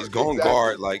to guard. He's going to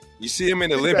guard. Like, you see him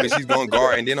in the Olympics, he's going to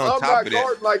guard. And then on top of that. I'm not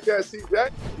guarding like that, CJ.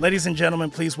 Ladies and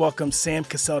gentlemen, please welcome Sam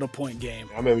Cassell to Point Game.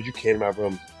 I remember you came out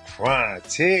from prime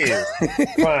 10.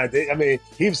 I mean,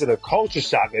 he was in a culture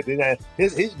shock. And then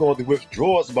he's going through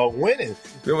withdrawals about winning.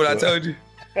 Remember what I told you?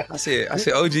 I said,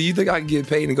 OG, you think I can get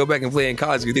paid and go back and play in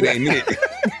college? Because it ain't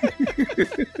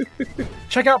it.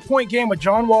 Check out Point Game with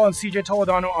John Wall and CJ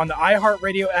Toledano on the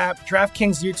iHeartRadio app,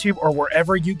 DraftKings YouTube, or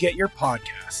wherever you get your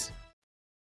podcasts.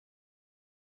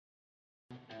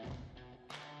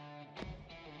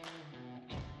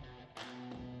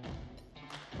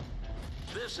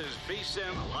 This is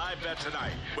VSiN Live Bet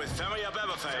Tonight with Femi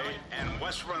Abebefe and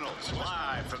Wes Reynolds,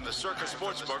 live from the Circa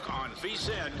Sportsbook on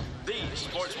VSiN, the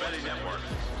sports betting network.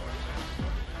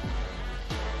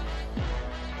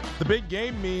 The big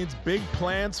game means big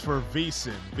plans for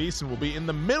VSiN. VSiN will be in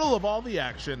the middle of all the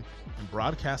action and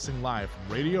broadcasting live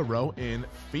from Radio Row in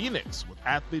Phoenix with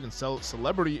athlete and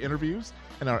celebrity interviews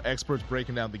and our experts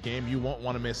breaking down the game. You won't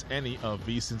want to miss any of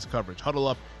VSiN's coverage. Huddle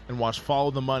up and watch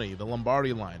Follow the Money, The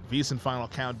Lombardi Line, VSiN Final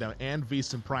Countdown, and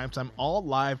VSiN Primetime, all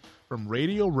live from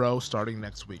Radio Row starting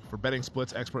next week. For betting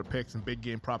splits, expert picks, and big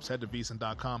game props, head to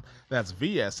VSiN.com. That's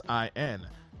VSIN.com.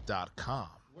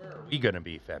 Where are we going to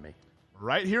be, Femi?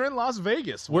 Right here in Las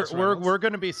Vegas. We're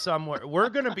going to be somewhere. We're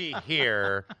going to be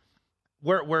here.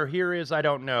 Where here is, I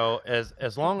don't know.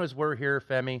 As long as we're here,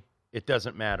 Femi, it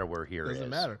doesn't matter where here is. Doesn't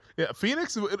matter. Yeah,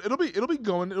 Phoenix. It'll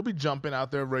be jumping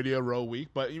out there Radio Row week.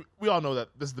 But we all know that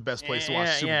this is the best place to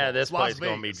watch Super Bowl. Yeah, this place is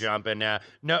going to be jumping now.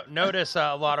 Notice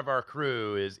a lot of our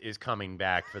crew is coming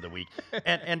back for the week.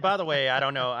 And by the way, I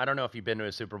don't know if you've been to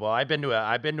a Super Bowl. I've been to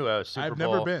a Super Bowl. I've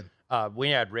never been. We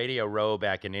had Radio Row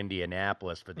back in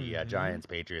Indianapolis for the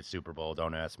Giants-Patriots Super Bowl.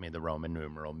 Don't ask me the Roman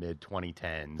numeral,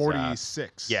 mid-2010s.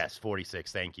 46. Yes,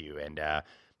 46. Thank you. And,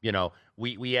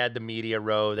 we had the media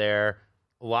row there.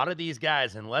 A lot of these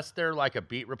guys, unless they're like a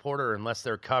beat reporter, unless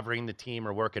they're covering the team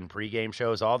or working pregame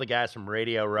shows, all the guys from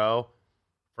Radio Row,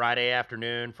 Friday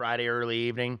afternoon, Friday early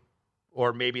evening,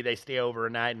 or maybe they stay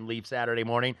overnight and leave Saturday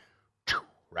morning,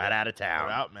 right out of town.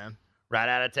 We're out, man. Right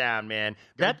out of town, man.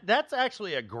 That's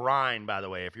actually a grind, by the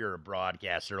way, if you're a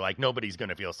broadcaster. Like, nobody's going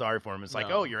to feel sorry for him. It's like,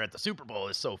 oh, you're at the Super Bowl.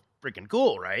 It's so freaking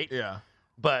cool, right? Yeah.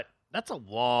 But that's a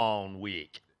long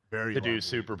week to do week.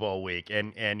 Super Bowl week.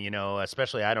 And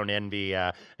especially I don't envy.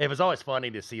 It was always funny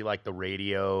to see, like, the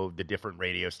different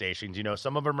radio stations.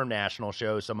 Some of them are national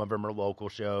shows. Some of them are local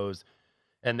shows.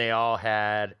 And they all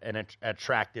had an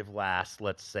attractive lass,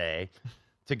 let's say,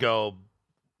 to go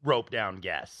rope down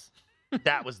guests.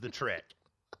 That was the trick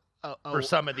for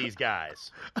some of these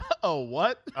guys. Oh,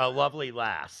 what? A lovely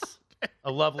lass, a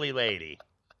lovely lady.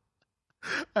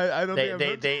 I don't.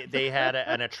 They had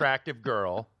an attractive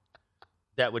girl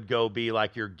that would go be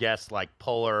like your guest, like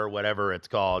puller or whatever it's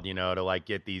called, to like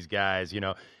get these guys.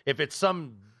 If it's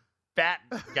some fat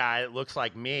guy that looks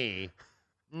like me,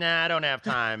 nah, I don't have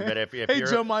time. But if hey, you're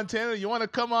Joe Montana, you want to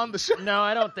come on the show? No,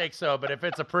 I don't think so. But if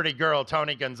it's a pretty girl,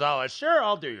 Tony Gonzalez, sure,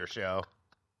 I'll do your show.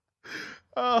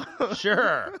 Oh,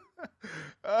 sure.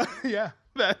 Yeah,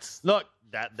 Look,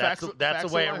 That's the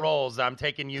way it rolls. I'm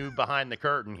taking you behind the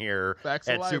curtain here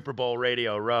at Super Bowl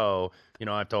Radio Row. You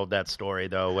know, I've told that story,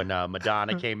 though, when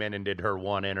Madonna came in and did her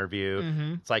one interview.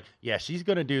 Mm-hmm. It's like, yeah, she's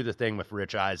going to do the thing with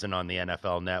Rich Eisen on the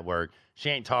NFL Network. She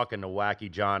ain't talking to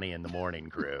Wacky Johnny in the morning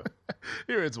crew.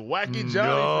 Here it's Wacky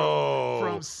Johnny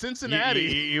from Cincinnati.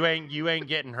 You ain't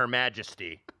getting Her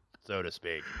Majesty, so to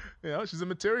speak. You know, she's a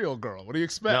material girl. What do you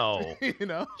expect? No, you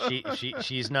know,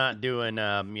 she's not doing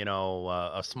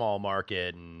a small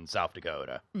market in South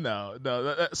Dakota. No.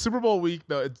 Super Bowl week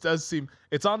though, it does seem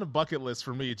it's on the bucket list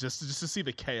for me just to see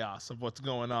the chaos of what's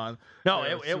going on. No,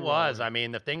 it was. I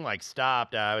mean, the thing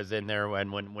stopped. I was in there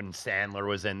when Sandler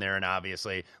was in there, and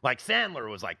obviously Sandler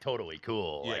was totally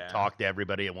cool. Yeah. Talked to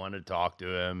everybody that wanted to talk to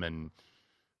him, and.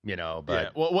 But yeah.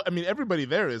 Well, I mean, everybody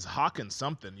there is hawking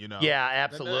something, Yeah,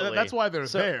 absolutely. That's why they're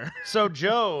there. So,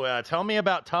 Joe, tell me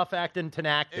about Tough Actin'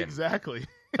 Tinactin. Exactly.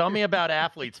 Tell me about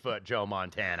Athlete's Foot, Joe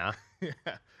Montana. Yeah.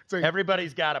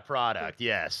 Everybody's got a product,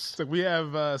 yes. It's we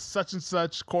have such and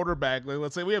such quarterback.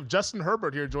 Let's say we have Justin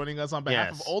Herbert here joining us on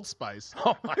behalf of Old Spice.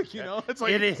 Oh my God. It's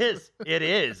it is. It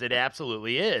is. It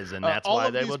absolutely is, and that's why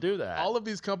they will do that. All of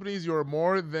these companies, you are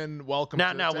more than welcome.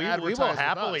 We will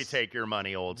happily take your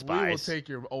money, Old Spice. We will take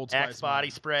your Old Spice. Axe body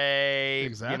spray.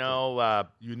 Exactly.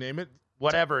 You name it.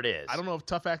 Whatever it is. I don't know if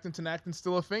Tough Actin' Tinactin's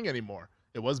still a thing anymore.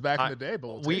 It was back in the day,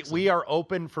 but we are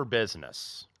open for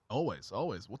business. Always.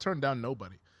 We'll turn down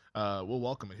nobody. We'll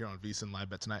welcome it here on VSiN Live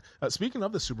Bet tonight. Speaking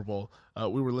of the Super Bowl,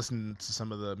 we were listening to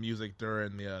some of the music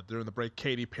during the break.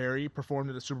 Katy Perry performed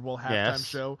at a Super Bowl halftime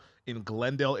show in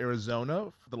Glendale,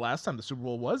 Arizona. For the last time the Super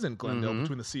Bowl was in Glendale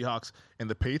between the Seahawks and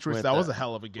the Patriots. That was a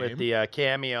hell of a game. With the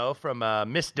cameo from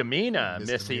Misdemeanor,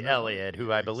 Missy Elliott,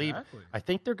 who I believe, I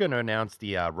think they're going to announce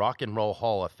the Rock and Roll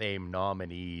Hall of Fame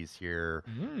nominees here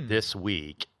this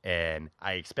week. And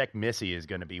I expect Missy is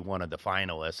going to be one of the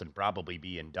finalists and probably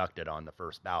be inducted on the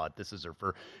first ballot. This is her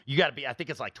first. You got to be. I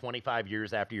think it's 25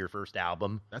 years after your first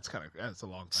album. That's a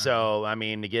long time. So I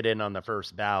mean, to get in on the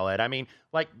first ballot, I mean,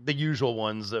 the usual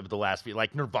ones of the last few,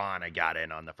 Nirvana got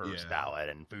in on the first ballot,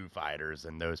 and Foo Fighters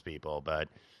and those people. But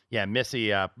yeah,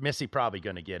 Missy probably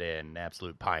going to get in.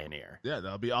 Absolute pioneer. Yeah,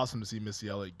 that'll be awesome to see Missy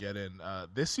Elliott get in.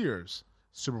 This year's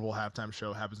Super Bowl halftime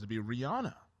show happens to be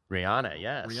Rihanna. Rihanna,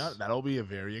 yes. Rihanna, that'll be a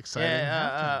very exciting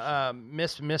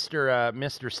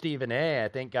Mr. Stephen A, I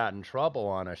think, got in trouble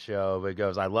on a show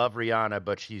because I love Rihanna,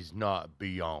 but she's not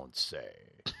Beyonce.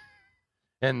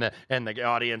 and the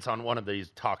audience on one of these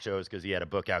talk shows, because he had a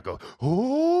book out, go,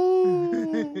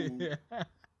 oh. Yeah.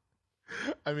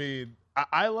 I mean,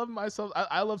 I love myself.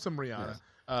 I love some Rihanna.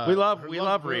 Yes. We love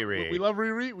Riri. We love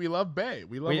Riri. We love Bey.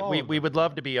 We love all of them. We would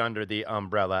love to be under the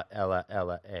umbrella Ella.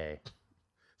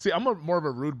 See, I'm more of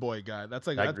a Rude Boy guy. That's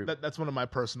that's one of my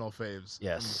personal faves.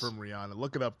 Yes. From Rihanna.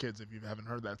 Look it up, kids, if you haven't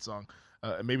heard that song.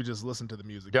 Maybe just listen to the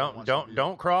music.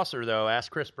 Don't cross her though.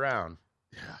 Ask Chris Brown.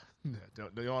 Yeah.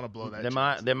 Don't want to blow that.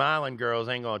 Them island girls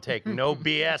ain't gonna take no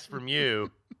BS from you.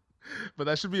 But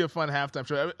that should be a fun halftime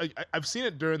show. I've seen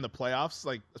it during the playoffs,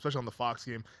 especially on the Fox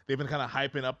game. They've been kind of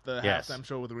hyping up the halftime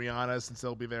show with Rihanna since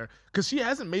they'll be there, because she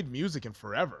hasn't made music in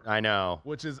forever. I know.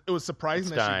 It was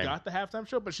surprising that she got the halftime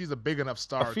show, but she's a big enough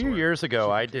star. A few years ago,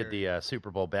 I did the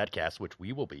Super Bowl Betcast, which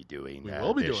we will be doing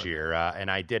this year. And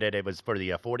I did it. It was for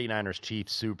the 49ers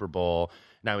Chiefs Super Bowl.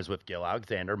 And I was with Gil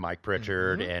Alexander, Mike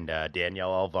Pritchard, and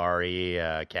Danielle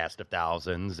Alvari, cast of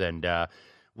thousands. And that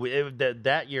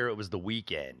year, it was The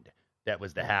Weeknd. That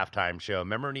was the halftime show.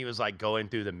 Remember when he was going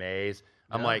through the maze?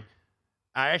 I'm like,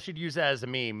 I should use that as a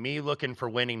meme. Me looking for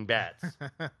winning bets.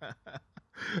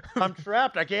 I'm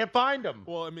trapped. I can't find them.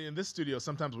 Well, I mean, in this studio,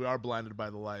 sometimes we are blinded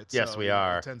by the lights. Yes, we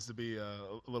are. It tends to be a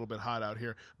little bit hot out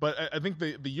here. But I think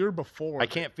the year before, I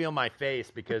can't feel my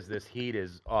face because this heat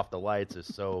is off the lights is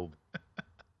so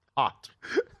hot.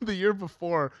 The year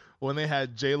before, when they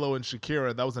had J-Lo and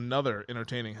Shakira, that was another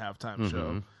entertaining halftime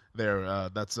show.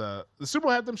 That's the Super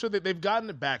Bowl halftime show. They've gotten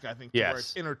it back, I think, to where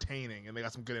it's entertaining, and they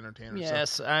got some good entertainers.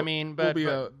 Yes, so I mean, but we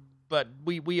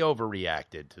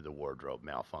overreacted to the wardrobe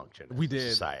malfunction. We did,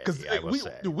 society, I will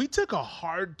say. We took a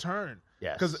hard turn.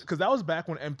 Yes, because that was back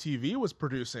when MTV was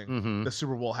producing the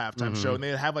Super Bowl halftime show, and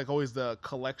they'd have always the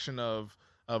collection of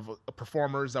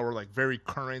performers that were very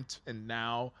current and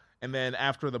now. And then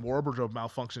after the wardrobe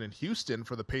malfunction in Houston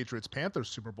for the Patriots-Panthers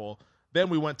Super Bowl, then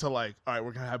we went to all right,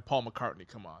 we're going to have Paul McCartney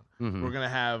come on. We're going to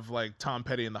have Tom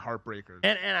Petty and the Heartbreakers.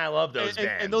 And I love those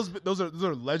bands. And those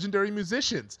are legendary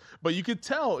musicians. But you could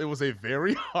tell it was a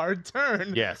very hard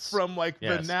turn from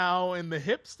the now and the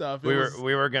hip stuff. We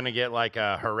were going to get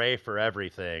a hooray for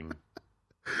everything.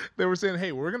 They were saying,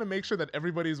 hey, we're going to make sure that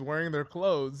everybody's wearing their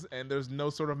clothes and there's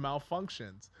no sort of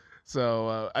malfunctions.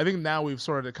 So I think now we've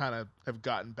sort of kind of have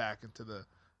gotten back into the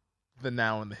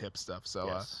now and the hip stuff.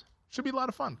 So should be a lot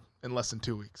of fun in less than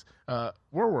 2 weeks.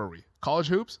 Where were we? College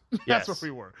hoops? That's where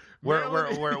we were.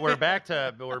 We're back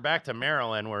to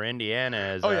Maryland, where Indiana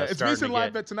is. It's VSiN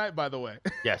Live Bet Tonight, by the way.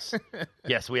 Yes,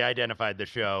 we identified the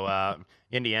show.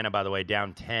 Indiana, by the way,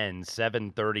 down 10,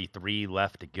 7:33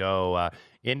 left to go.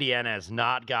 Indiana has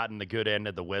not gotten the good end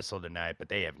of the whistle tonight, but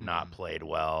they have not played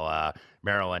well.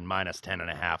 Maryland minus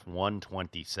 10.5,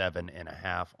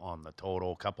 127.5 on the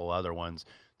total. A couple other ones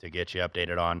to get you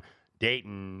updated on.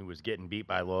 Dayton was getting beat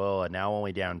by Loyola, now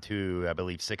only down 2. I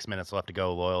believe 6 minutes left to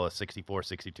go. Loyola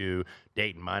 64-62.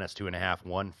 Dayton minus 2.5,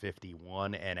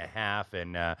 151.5.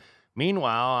 And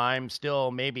meanwhile, I'm still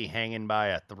maybe hanging by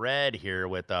a thread here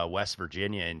with West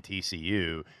Virginia and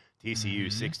TCU. TCU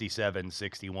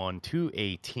 67-61,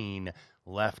 2:18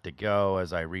 left to go.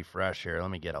 As I refresh here,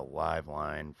 let me get a live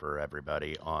line for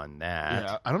everybody on that.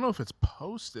 Yeah, I don't know if it's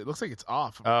posted. It looks like it's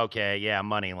off. Okay, yeah,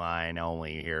 money line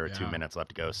only here. 2 minutes left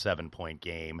to go. 7-point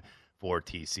game for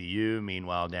TCU.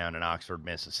 Meanwhile, down in Oxford,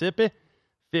 Mississippi,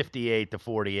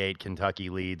 58-48. Kentucky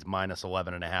leads minus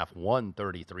 11.5,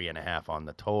 133.5 on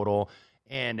the total.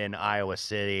 And in Iowa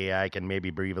City, I can maybe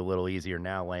breathe a little easier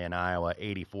now. Laying Iowa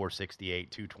 84-68,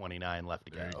 2:29 left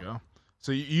to go. There you go.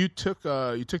 So you took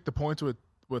the points with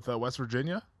West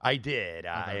Virginia? I did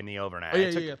in the overnight. Oh,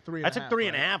 I took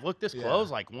 3.5. Look, this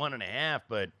close like 1.5,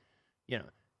 but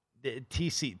the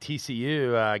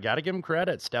TCU got to give them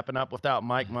credit, stepping up without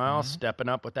Mike Miles, stepping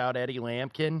up without Eddie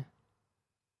Lampkin.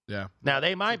 Yeah. Now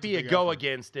they might be a go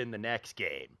against in the next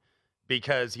game,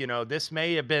 because this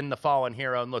may have been the fallen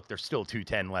hero. And look, there's still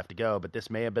 2:10 left to go, but this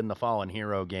may have been the fallen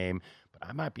hero game. But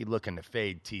I might be looking to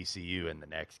fade TCU in the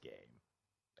next game.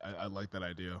 I like that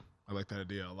idea. I like that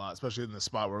idea a lot, especially in the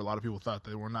spot where a lot of people thought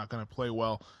they were not going to play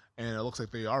well, and it looks like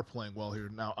they are playing well here.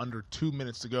 Now, under 2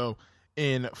 minutes to go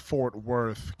in Fort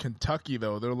Worth. Kentucky,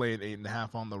 though, they're laying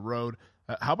 8.5 on the road.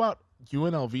 How about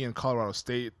UNLV and Colorado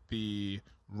State? The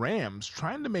Rams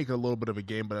trying to make a little bit of a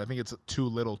game, but I think it's too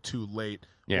little too late.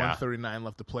 1:39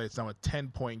 left to play. It's now a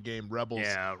 10-point game. Rebels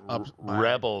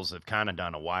Rebels have kind of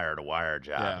done a wire-to-wire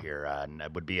job here. And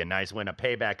that would be a nice win, a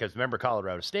payback, because remember,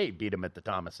 Colorado State beat them at the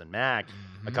Thomas and Mack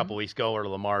a couple weeks ago, where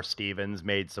Lamar Stevens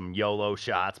made some YOLO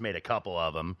shots, made a couple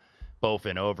of them, both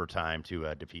in overtime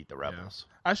to defeat the Rebels.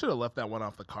 I should have left that one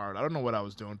off the card. I don't know what I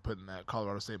was doing putting that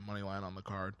Colorado State money line on the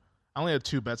card. I only had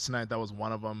 2 bets tonight. That was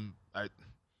one of them. It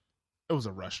was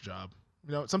a rush job.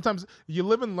 Sometimes you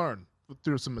live and learn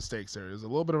through some mistakes there. It was a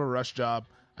little bit of a rush job.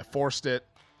 I forced it,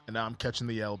 and now I'm catching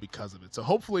the L because of it. So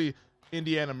hopefully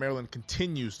Indiana, Maryland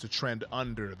continues to trend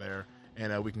under there,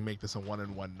 and we can make this a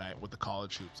 1-1 night with the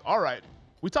college hoops. All right.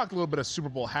 We talked a little bit of Super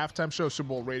Bowl halftime show, Super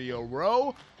Bowl Radio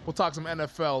Row. We'll talk some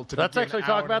NFL. Let's actually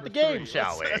talk about the game,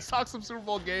 shall we? Let's talk some Super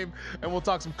Bowl game, and we'll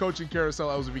talk some coaching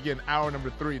carousel as we begin hour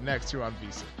number 3 next here on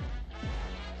VSiN.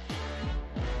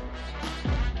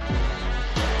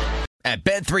 At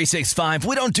Bet365,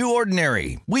 we don't do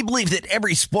ordinary. We believe that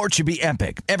every sport should be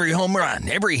epic. Every home run,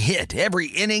 every hit, every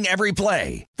inning, every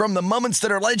play. From the moments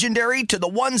that are legendary to the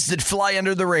ones that fly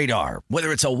under the radar.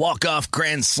 Whether it's a walk-off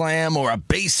grand slam or a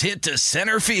base hit to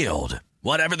center field.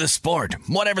 Whatever the sport,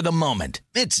 whatever the moment.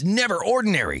 It's never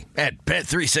ordinary at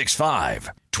Bet365.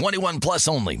 21 plus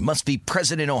only. Must be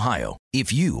present in Ohio.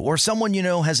 If you or someone you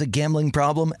know has a gambling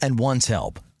problem and wants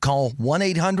help, call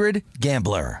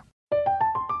 1-800-GAMBLER.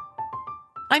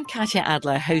 I'm Katya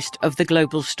Adler, host of The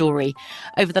Global Story.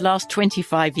 Over the last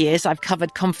 25 years, I've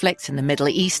covered conflicts in the Middle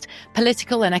East,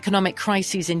 political and economic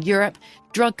crises in Europe,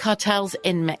 drug cartels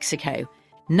in Mexico.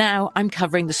 Now I'm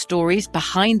covering the stories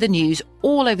behind the news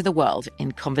all over the world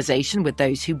in conversation with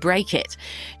those who break it.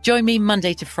 Join me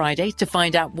Monday to Friday to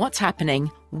find out what's happening,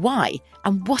 why,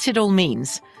 and what it all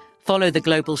means. Follow The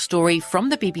Global Story from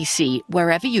the BBC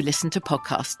wherever you listen to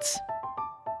podcasts.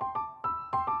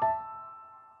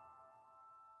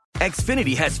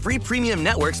 Xfinity has free premium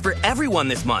networks for everyone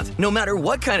this month, no matter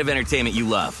what kind of entertainment you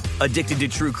love. Addicted to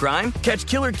true crime? Catch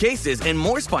killer cases and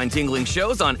more spine-tingling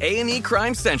shows on A&E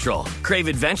Crime Central. Crave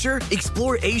adventure?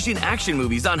 Explore Asian action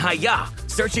movies on Hi-YAH.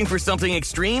 Searching for something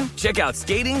extreme? Check out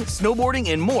skating, snowboarding,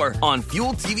 and more on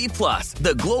Fuel TV Plus,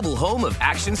 the global home of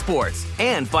action sports.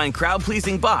 And find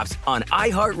crowd-pleasing bops on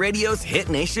iHeartRadio's Hit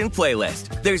Nation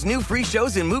playlist. There's new free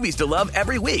shows and movies to love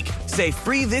every week. Say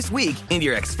free this week in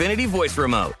your Xfinity voice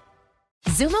remote.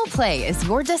 Xumo Play is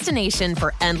your destination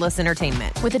for endless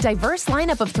entertainment. With a diverse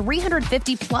lineup of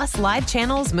 350 plus live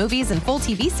channels, movies, and full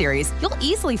TV series, you'll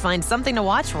easily find something to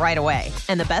watch right away.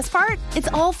 And the best part? It's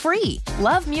all free.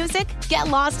 Love music? Get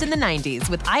lost in the 90s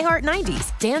with iHeart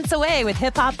 90s, dance away with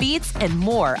hip-hop beats, and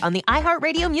more on the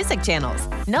iHeartRadio music channels.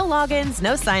 No logins,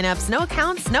 no signups, no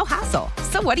accounts, no hassle.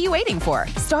 So what are you waiting for?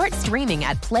 Start streaming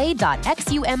at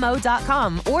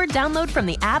play.xumo.com or download from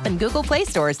the app and Google Play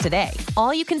stores today.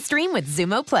 All you can stream with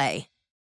Xumo Play.